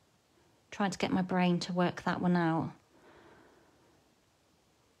 Trying to get my brain to work that one out.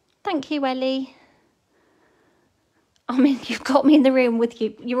 Thank you, Ellie. I mean, you've got me in the room with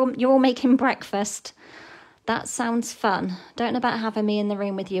you. You're all making breakfast. That sounds fun. Don't know about having me in the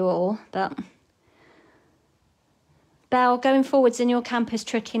room with you all, but... Belle, going forwards in your camp is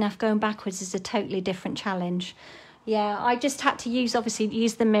tricky enough. Going backwards is a totally different challenge. Yeah, I just had to use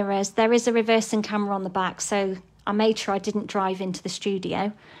the mirrors. There is a reversing camera on the back, so I made sure I didn't drive into the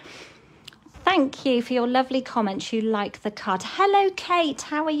studio. Thank you for your lovely comments. You like the card. Hello, Kate.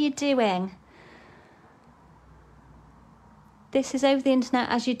 How are you doing? This is over the internet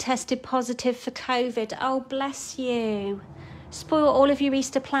as you tested positive for COVID. Oh, bless you. Spoil all of your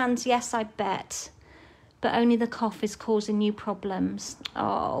Easter plans. Yes, I bet. But only the cough is causing you problems.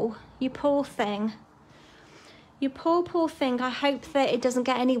 Oh, you poor thing. You poor thing. I hope that it doesn't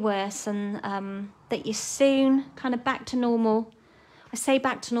get any worse, and that you're soon kind of back to normal. I say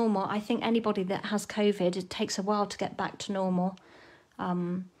back to normal. I think anybody that has COVID, it takes a while to get back to normal.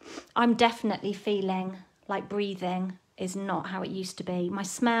 I'm definitely feeling like breathing is not how it used to be. My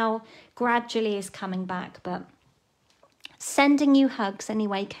smell gradually is coming back, but sending you hugs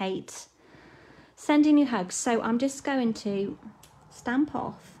anyway, Kate. Sending you hugs. So I'm just going to stamp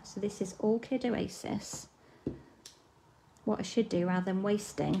off. So this is Orchid Oasis. What I should do, rather than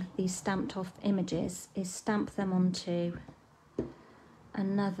wasting these stamped off images, is stamp them onto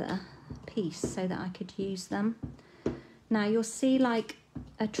another piece so that I could use them. Now you'll see like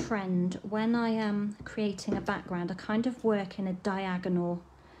a trend when I am creating a background. I kind of work in a diagonal,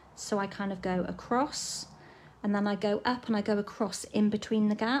 so I kind of go across and then I go up and I go across in between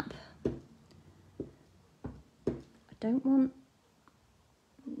the gap. I don't want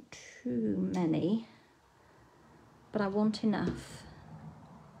too many, but I want enough.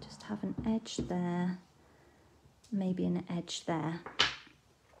 Just have an edge there, maybe an edge there.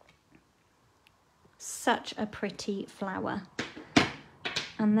 Such a pretty flower.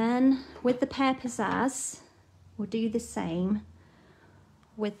 And then with the Pear Pizzazz, we'll do the same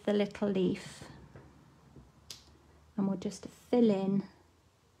with the little leaf. And we'll just fill in.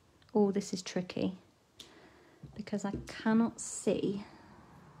 Oh, this is tricky because I cannot see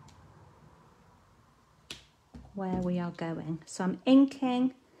where we are going. So I'm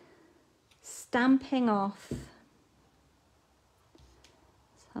inking, stamping off. Let's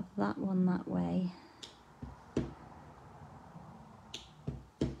have that one that way.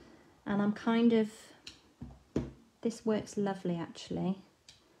 And I'm kind of, this works lovely actually.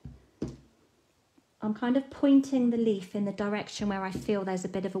 I'm kind of pointing the leaf in the direction where I feel there's a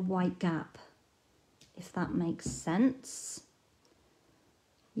bit of a white gap, if that makes sense.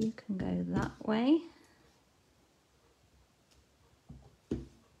 You can go that way.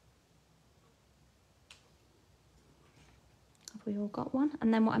 Have we all got one?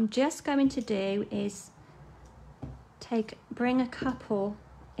 And then what I'm just going to do is bring a couple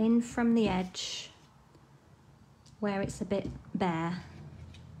in from the edge where it's a bit bare.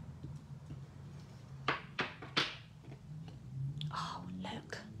 Oh,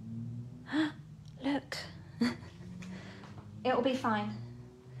 look. Look. It'll be fine.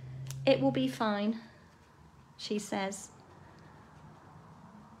 It will be fine, she says.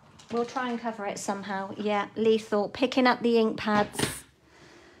 We'll try and cover it somehow. Yeah, lethal. Picking up the ink pads.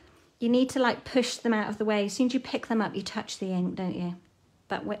 You need to like push them out of the way. As soon as you pick them up, you touch the ink, don't you?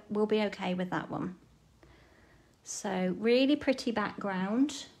 But we'll be okay with that one. So really pretty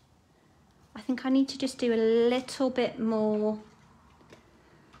background. I think I need to just do a little bit more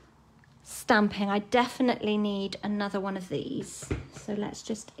stamping. I definitely need another one of these. So let's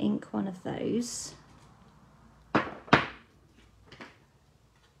just ink one of those.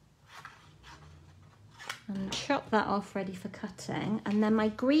 And chop that off ready for cutting. And then my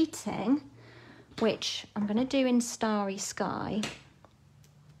greeting, which I'm going to do in Starry Sky,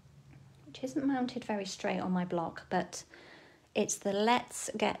 which isn't mounted very straight on my block, but it's the Let's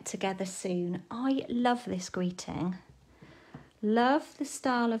Get Together Soon. I love this greeting. Love the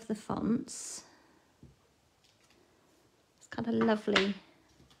style of the fonts. It's kind of lovely.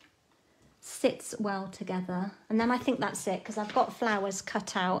 Sits well together. And then I think that's it, because I've got flowers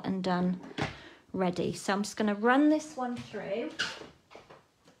cut out and done ready. So I'm just going to run this one through.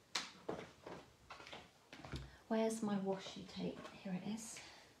 Where's my washi tape? Here it is.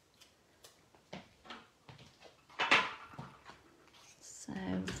 So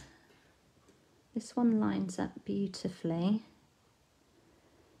this one lines up beautifully.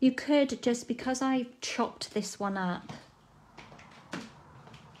 You could, just because I chopped this one up,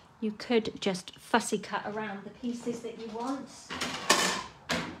 you could just fussy cut around the pieces that you want.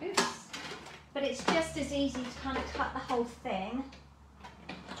 Oops. But it's just as easy to kind of cut the whole thing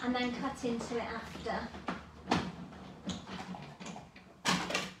and then cut into it after.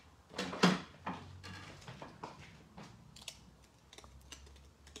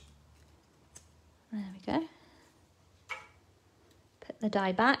 There we go. Put the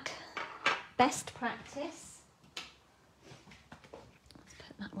die back. Best practice. Let's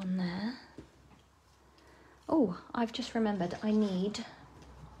put that one there. Oh, I've just remembered I need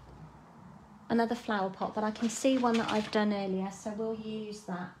another flower pot, but I can see one that I've done earlier, so we'll use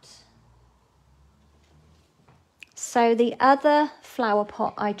that. So the other flower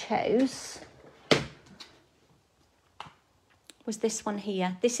pot I chose was this one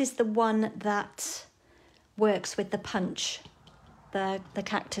here. This is the one that works with the punch, the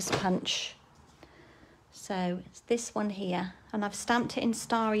cactus punch. So it's this one here, and I've stamped it in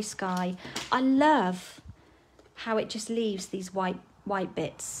Starry Sky. I love how it just leaves these white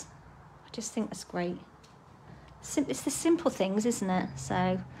bits. I just think that's great. It's the simple things, isn't it?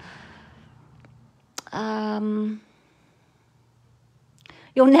 So,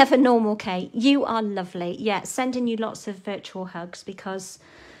 you're never normal, Kate. You are lovely. Yeah, sending you lots of virtual hugs, because,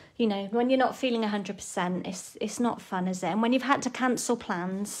 you know, when you're not feeling 100%, it's not fun, is it? And when you've had to cancel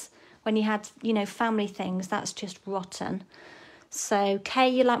plans, when you had, you know, family things, that's just rotten. So, Kay,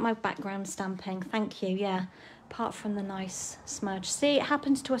 you like my background stamping. Thank you, yeah. Apart from the nice smudge. See, it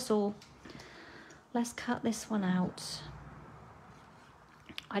happens to us all. Let's cut this one out.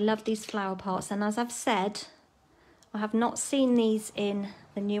 I love these flower pots, and as I've said, I have not seen these in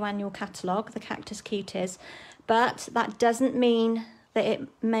the new annual catalogue, the Cactus Cuties, but that doesn't mean that it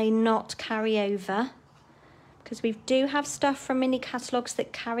may not carry over, because we do have stuff from mini catalogues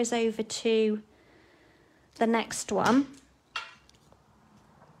that carries over to the next one.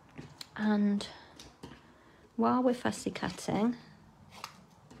 And while we're fussy cutting,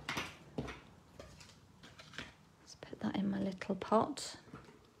 let's put that in my little pot.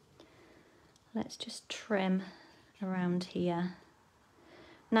 Let's just trim around here.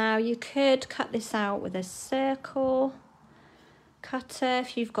 Now you could cut this out with a circle cutter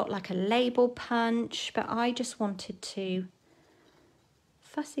if you've got like a label punch, but I just wanted to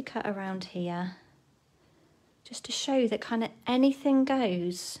fussy cut around here just to show that kind of anything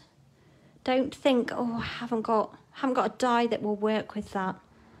goes. Don't think, oh, I haven't got a die that will work with that.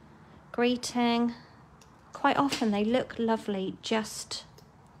 Greeting. Quite often they look lovely, just,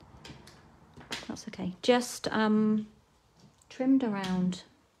 that's okay, just trimmed around.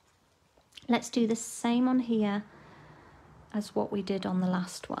 Let's do the same on here as what we did on the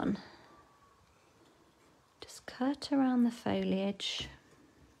last one. Just cut around the foliage.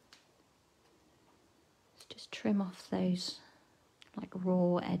 Just trim off those like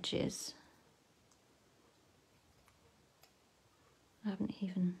raw edges. I haven't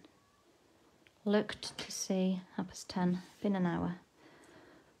even looked to see, 10:30, been an hour,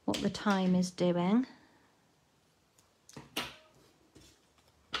 what the time is doing.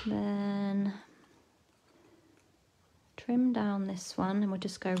 Then trim down this one, and we'll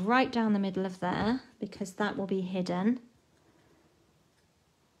just go right down the middle of there because that will be hidden.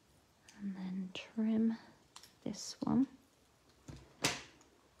 And then trim this one. I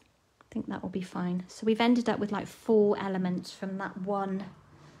think that will be fine. So we've ended up with like 4 elements from that one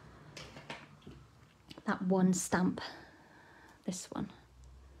stamp, this one,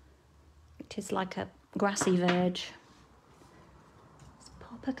 which is like a grassy verge. Let's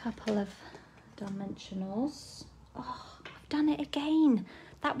pop a couple of dimensionals. Oh, I've done it again.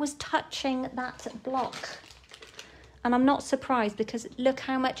 That was touching that block. And I'm not surprised because look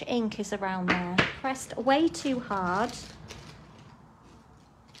how much ink is around there. Pressed way too hard.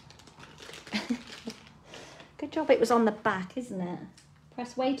 Good job it was on the back, isn't it?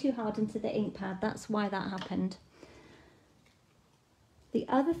 Press way too hard into the ink pad. That's why that happened. The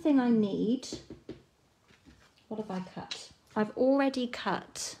other thing I need, what have I cut? I've already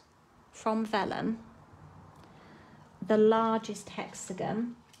cut from vellum the largest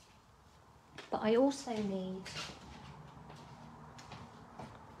hexagon, but I also need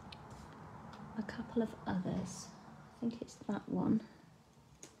a couple of others. I think it's that one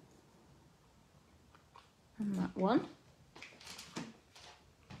and that one.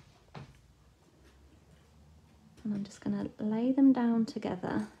 And I'm just going to lay them down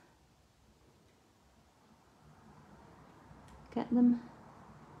together, get them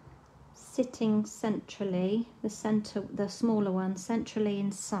sitting centrally, the smaller one centrally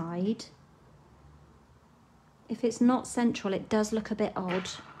inside. If it's not central, it does look a bit odd.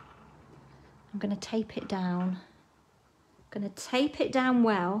 I'm going to tape it down. I'm going to tape it down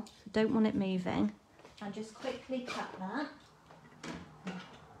well, so I don't want it moving. And just quickly cut that.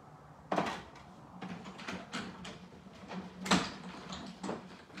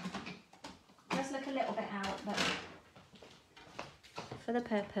 Does look a little bit out, but for the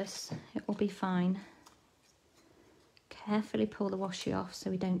purpose, it will be fine. Carefully pull the washi off so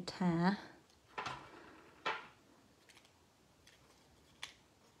we don't tear.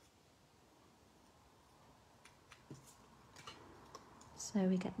 So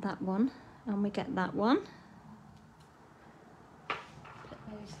we get that one and we get that one. Put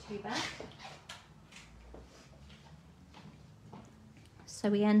those 2 back. So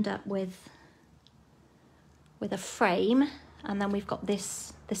we end up with a frame, and then we've got the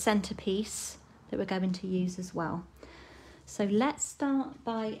centerpiece that we're going to use as well. So let's start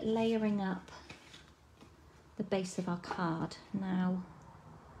by layering up the base of our card. Now,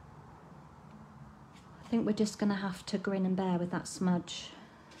 I think we're just going to have to grin and bear with that smudge.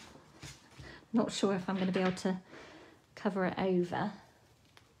 Not sure if I'm going to be able to cover it over.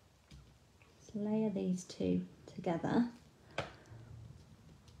 Let's layer these 2 together.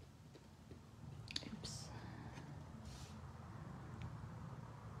 Oops.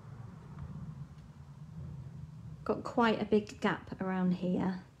 Got quite a big gap around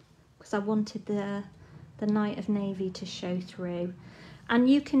here because I wanted the Night of Navy to show through. And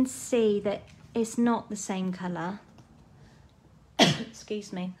you can see that it's not the same colour.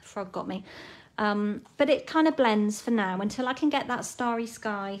 Excuse me, the frog got me. But it kind of blends for now until I can get that Starry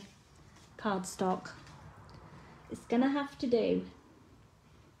Sky cardstock. It's going to have to do.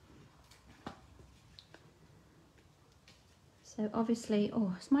 So obviously,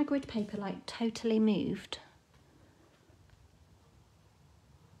 oh, is my grid paper like totally moved?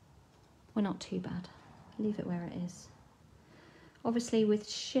 Well, not too bad. Leave it where it is. Obviously with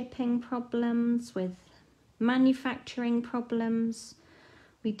shipping problems, with manufacturing problems,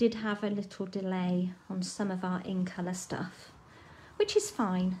 we did have a little delay on some of our in-colour stuff, which is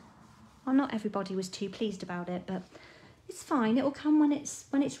fine. Well, not everybody was too pleased about it, but it's fine. It will come when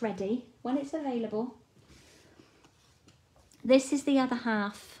it's ready, when it's available. This is the other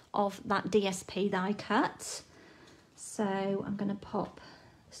half of that DSP that I cut. So I'm going to pop,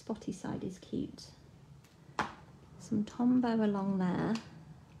 the spotty side is cute, some Tombow along there,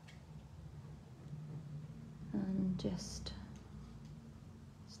 and just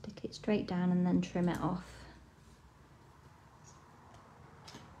stick it straight down and then trim it off.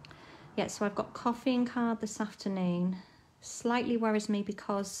 Yeah, so I've got coffee and card this afternoon. Slightly worries me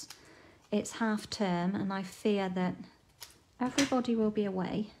because it's half term and I fear that everybody will be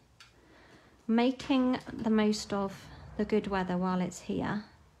away. Making the most of the good weather while it's here.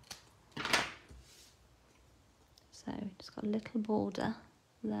 So just got a little border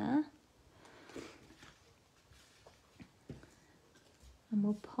there. And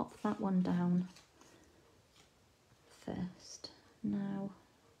we'll pop that one down first. Now,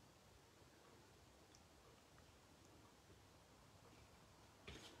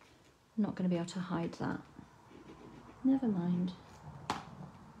 I'm not going to be able to hide that. Never mind. I'm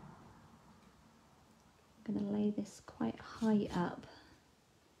going to lay this quite high up.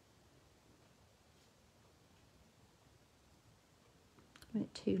 A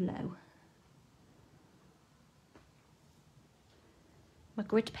bit too low. My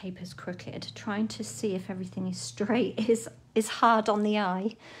grid paper's crooked. Trying to see if everything is straight is hard on the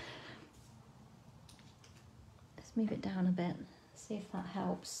eye. Let's move it down a bit, see if that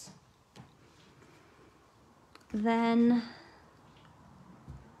helps. Then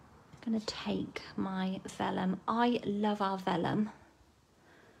I'm going to take my vellum. I love our vellum.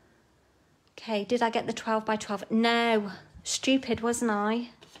 Okay, did I get the 12 by 12? No, stupid, wasn't I?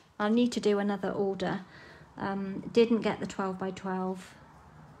 I'll need to do another order. Didn't get the 12 by 12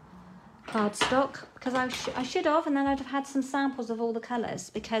 cardstock because I should have, and then I'd have had some samples of all the colours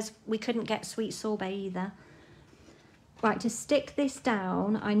because we couldn't get Sweet Sorbet either. Right, to stick this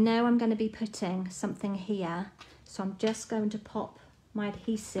down, I know I'm going to be putting something here, so I'm just going to pop my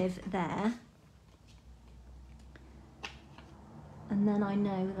adhesive there, and then I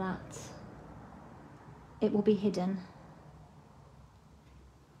know that it will be hidden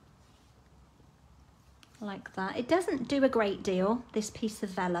like that. It doesn't do a great deal, this piece of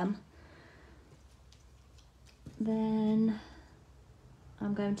vellum. Then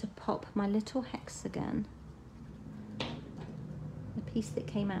I'm going to pop my little hexagon, the piece that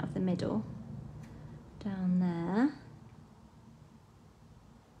came out of the middle, down there.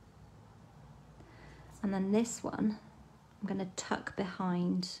 And then this one, I'm going to tuck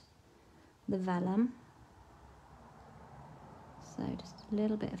behind the vellum. So just a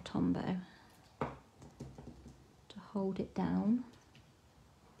little bit of Tombow to hold it down.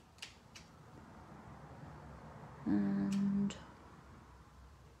 And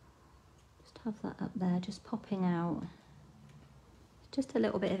just have that up there, just popping out. Just a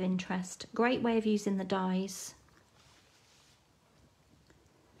little bit of interest. Great way of using the dies.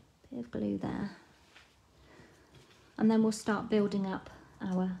 Bit of glue there. And then we'll start building up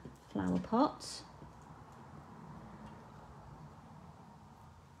our flower pots.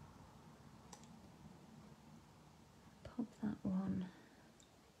 Pop that one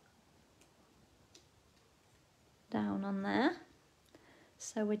down on there.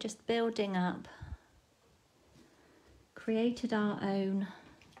 So we're just building up, created our own,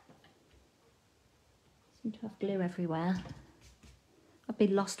 seem to have glue everywhere. I'd be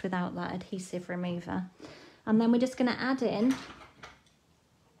lost without that adhesive remover. And then we're just going to add in,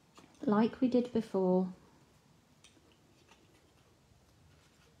 like we did before,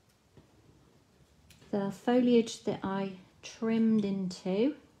 the foliage that I trimmed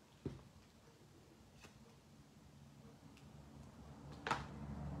into.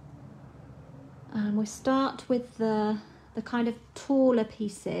 And we'll start with the kind of taller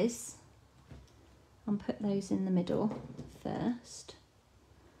pieces and put those in the middle first.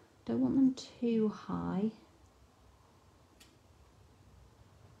 Don't want them too high.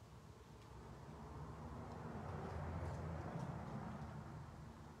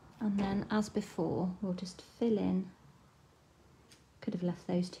 And then, as before, we'll just fill in. Could have left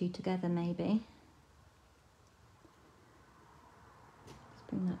those two together maybe. Let's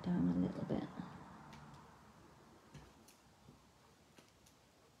bring that down a little bit.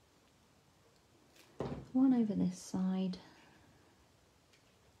 One over this side.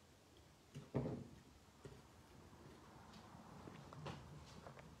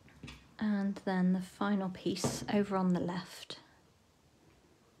 And then the final piece over on the left.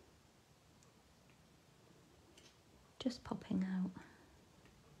 Just popping out.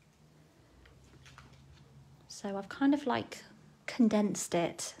 So I've kind of like condensed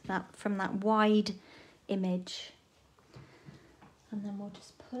it from that wide image. And then we'll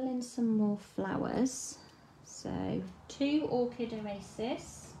just pull in some more flowers. So 2 Orchid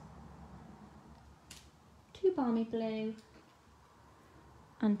Oasis, 2 Balmy Blue,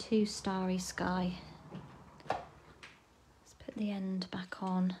 and 2 Starry Sky. Let's put the end back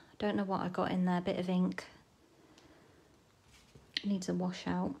on. I don't know what I got in there, a bit of ink. Needs a wash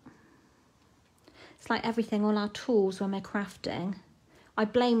out. It's like everything, all our tools when we're crafting. I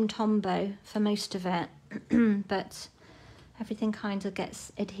blame Tombow for most of it, but everything kind of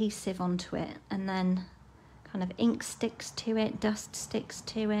gets adhesive onto it, and then kind of ink sticks to it, dust sticks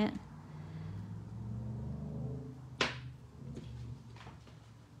to it.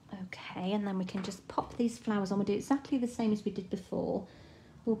 Okay. Okay, and then we can just pop these flowers on. We'll do exactly the same as we did before.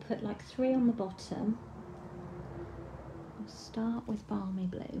 We'll put like 3 on the bottom. We'll start with Balmy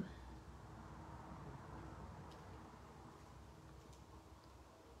Blue.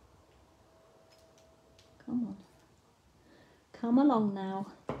 Come on. Come along now.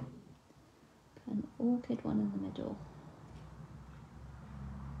 Put an orchid one in the middle.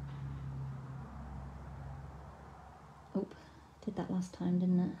 Oh, did that last time,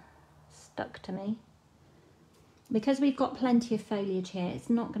 didn't it? Stuck to me. Because we've got plenty of foliage here, it's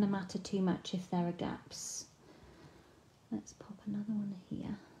not going to matter too much if there are gaps. Let's pop another one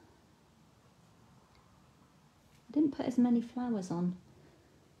here. I didn't put as many flowers on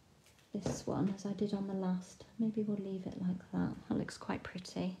this one as I did on the last. Maybe we'll leave it like that. That looks quite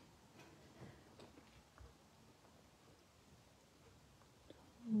pretty.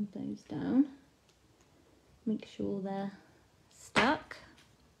 Hold those down. Make sure they're stuck.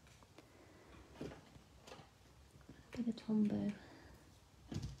 A bit of Tombow.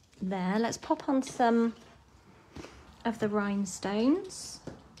 There, let's pop on some of the rhinestones.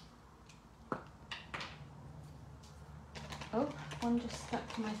 Oh, one just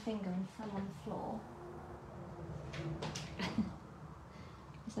stuck to my finger and fell on the floor.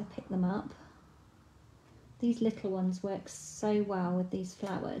 As I pick them up. These little ones work so well with these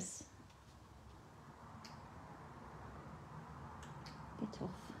flowers. Get off.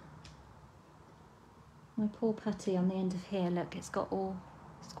 My poor putty on the end of here, look, it's got all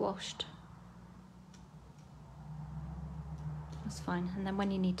squashed. That's fine. And then when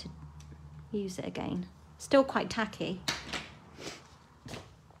you need to use it again, still quite tacky.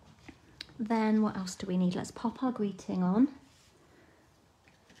 Then what else do we need? Let's pop our greeting on.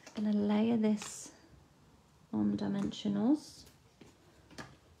 I'm going to layer this on dimensionals.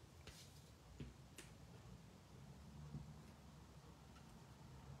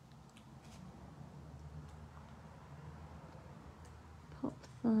 Pop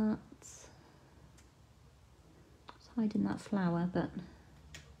that. It's hiding that flower, but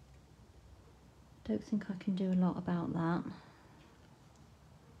don't think I can do a lot about that.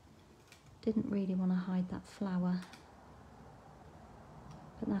 Didn't really want to hide that flower,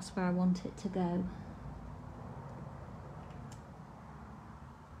 but that's where I want it to go.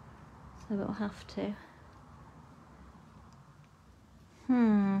 So it'll have to.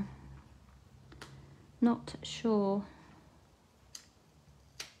 Not sure.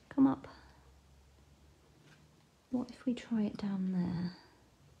 Come up. What if we try it down there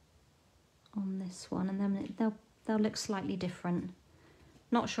on this one, and then they'll look slightly different.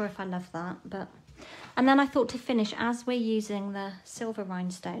 Not sure if I love that, but... And then I thought to finish, as we're using the silver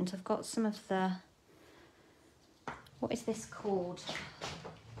rhinestones, I've got some of the... What is this called?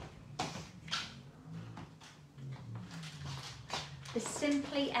 The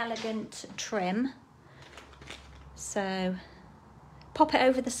Simply Elegant trim. So, pop it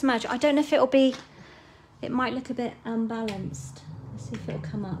over the smudge. I don't know if it'll be... It might look a bit unbalanced. Let's see if it'll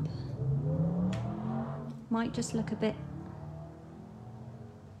come up. Might just look a bit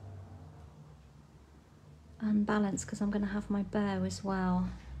unbalanced because I'm going to have my bow as well.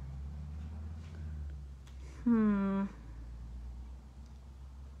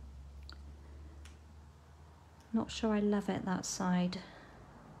 Not sure I love it that side.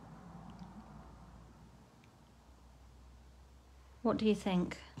 What do you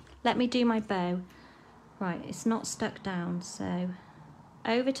think? Let me do my bow. Right, it's not stuck down, so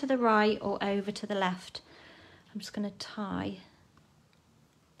over to the right or over to the left. I'm just going to tie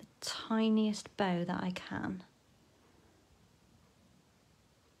the tiniest bow that I can.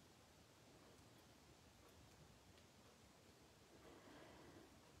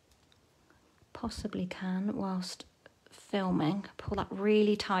 Possibly can whilst filming. Pull that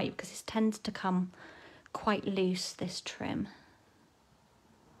really tight because it tends to come quite loose, this trim.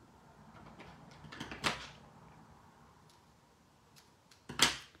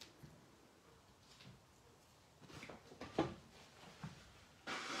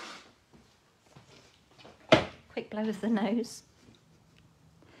 Quick blow of the nose.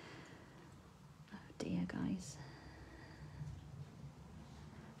 Oh dear, guys.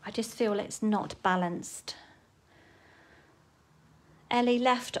 I just feel it's not balanced. Ellie,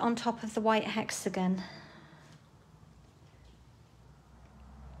 left on top of the white hexagon.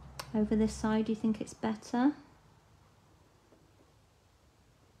 Over this side, do you think it's better?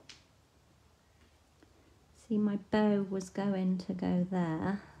 See, my bow was going to go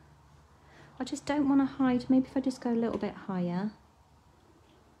there. I just don't want to hide. Maybe if I just go a little bit higher.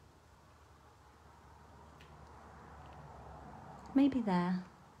 Maybe there.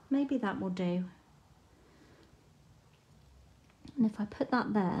 Maybe that will do. And if I put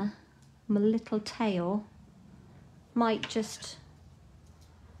that there, my little tail might just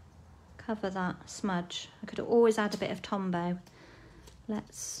cover that smudge. I could always add a bit of Tombow.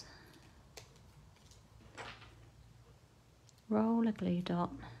 Let's roll a glue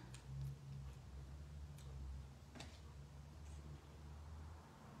dot.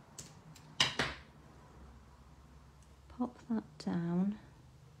 Pop that down.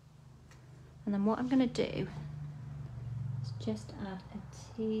 And then what I'm going to do is just add a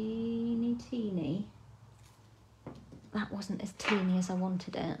teeny. That wasn't as teeny as I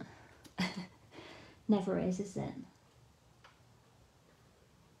wanted it. Never is it?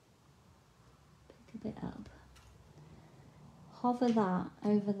 Pick a bit up. Hover that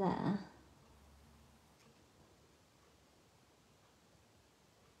over there.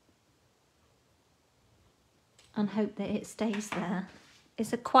 And hope that it stays there.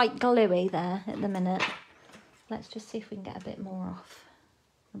 It's quite gluey there at the minute. Let's just see if we can get a bit more off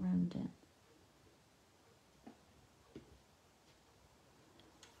around it.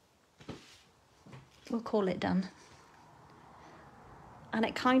 We'll call it done. And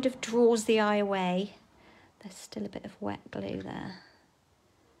it kind of draws the eye away. There's still a bit of wet glue there.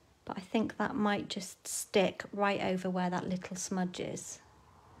 But I think that might just stick right over where that little smudge is.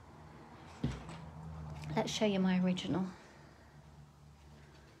 Let's show you my original,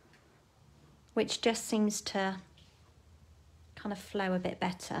 which just seems to kind of flow a bit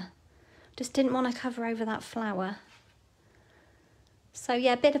better. Just didn't want to cover over that flower. So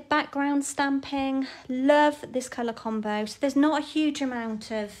yeah, a bit of background stamping. Love this colour combo. So there's not a huge amount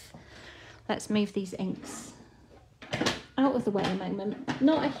of, let's move these inks out of the way a moment.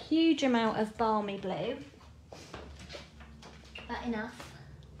 Not a huge amount of balmy blue, but enough.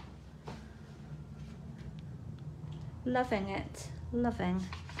 Loving it, loving.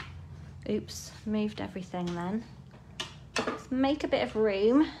 Oops, moved everything then. Let's make a bit of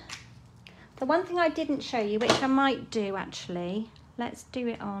room. The one thing I didn't show you, which I might do actually, let's do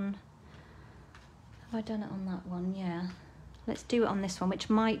it on, have I done it on that one? Yeah. Let's do it on this one, which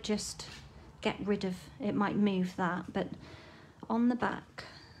might just get rid of, it might move that, but on the back,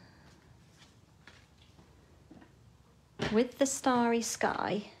 with the starry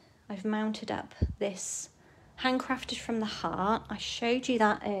sky, I've mounted up this handcrafted from the heart. I showed you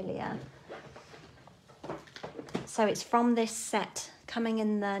that earlier. So it's from this set coming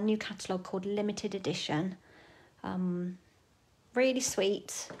in the new catalogue called Limited Edition. Really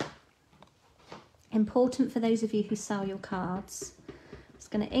sweet. Important for those of you who sell your cards. Just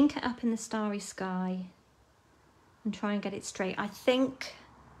going to ink it up in the starry sky and try and get it straight. I think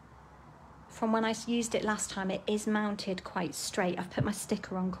from when I used it last time, it is mounted quite straight. I've put my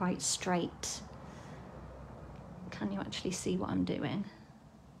sticker on quite straight. Can you actually see what I'm doing?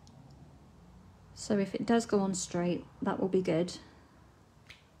 So if it does go on straight, that will be good.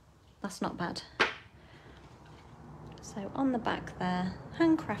 That's not bad. So on the back there,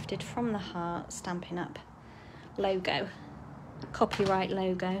 handcrafted from the heart, Stampin' Up logo, copyright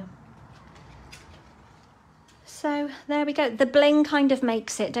logo. So there we go. The bling kind of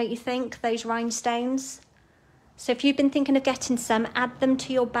makes it, don't you think? Those rhinestones. So if you've been thinking of getting some, add them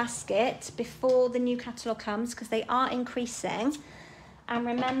to your basket before the new catalogue comes, because they are increasing. And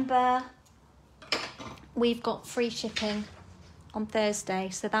remember, we've got free shipping on Thursday,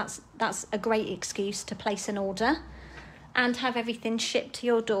 so that's a great excuse to place an order and have everything shipped to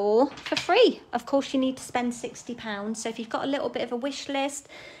your door for free. Of course, you need to spend £60. So if you've got a little bit of a wish list,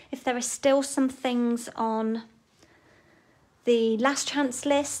 if there are still some things on the last chance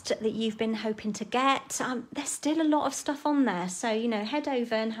list that you've been hoping to get, there's still a lot of stuff on there. So, you know, head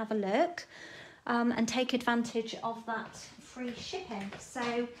over and have a look and take advantage of that free shipping.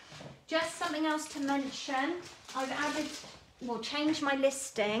 So just something else to mention, I've added, well, changed my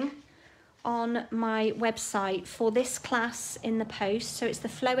listing on my website for this class in the post. So it's the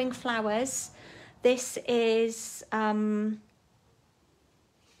Flowing Flowers. This is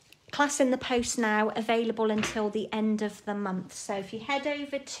class in the post now, available until the end of the month. So if you head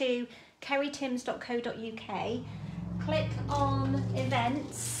over to kerrytims.co.uk, click on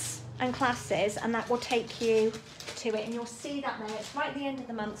events and classes, and that will take you to it, and you'll see that there. It's right at the end of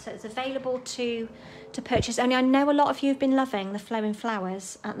the month, so it's available to purchase. Only I know a lot of you have been loving the Flowing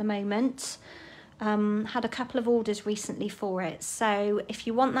Flowers at the moment. Had a couple of orders recently for it. So if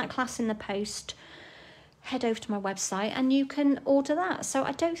you want that class in the post, head over to my website and you can order that. So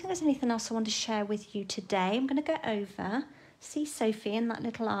I don't think there's anything else I want to share with you today. I'm going to go over, see Sophie and that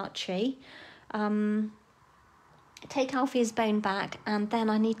little Archie, take Alfie's bone back, and then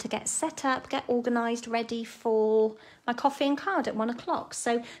I need to get set up, get organised, ready for my coffee and card at 1 o'clock.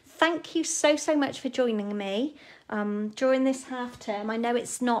 So thank you so much for joining me during this half term. I know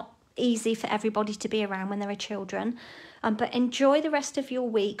it's not easy for everybody to be around when there are children. But enjoy the rest of your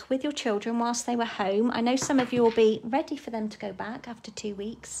week with your children whilst they were home. I know some of you will be ready for them to go back after 2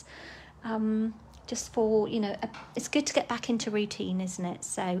 weeks. Just for, you know, it's good to get back into routine, isn't it?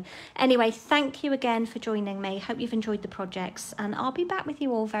 So anyway, thank you again for joining me. Hope you've enjoyed the projects, and I'll be back with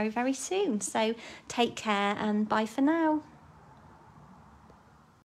you all very, very soon. So take care and bye for now.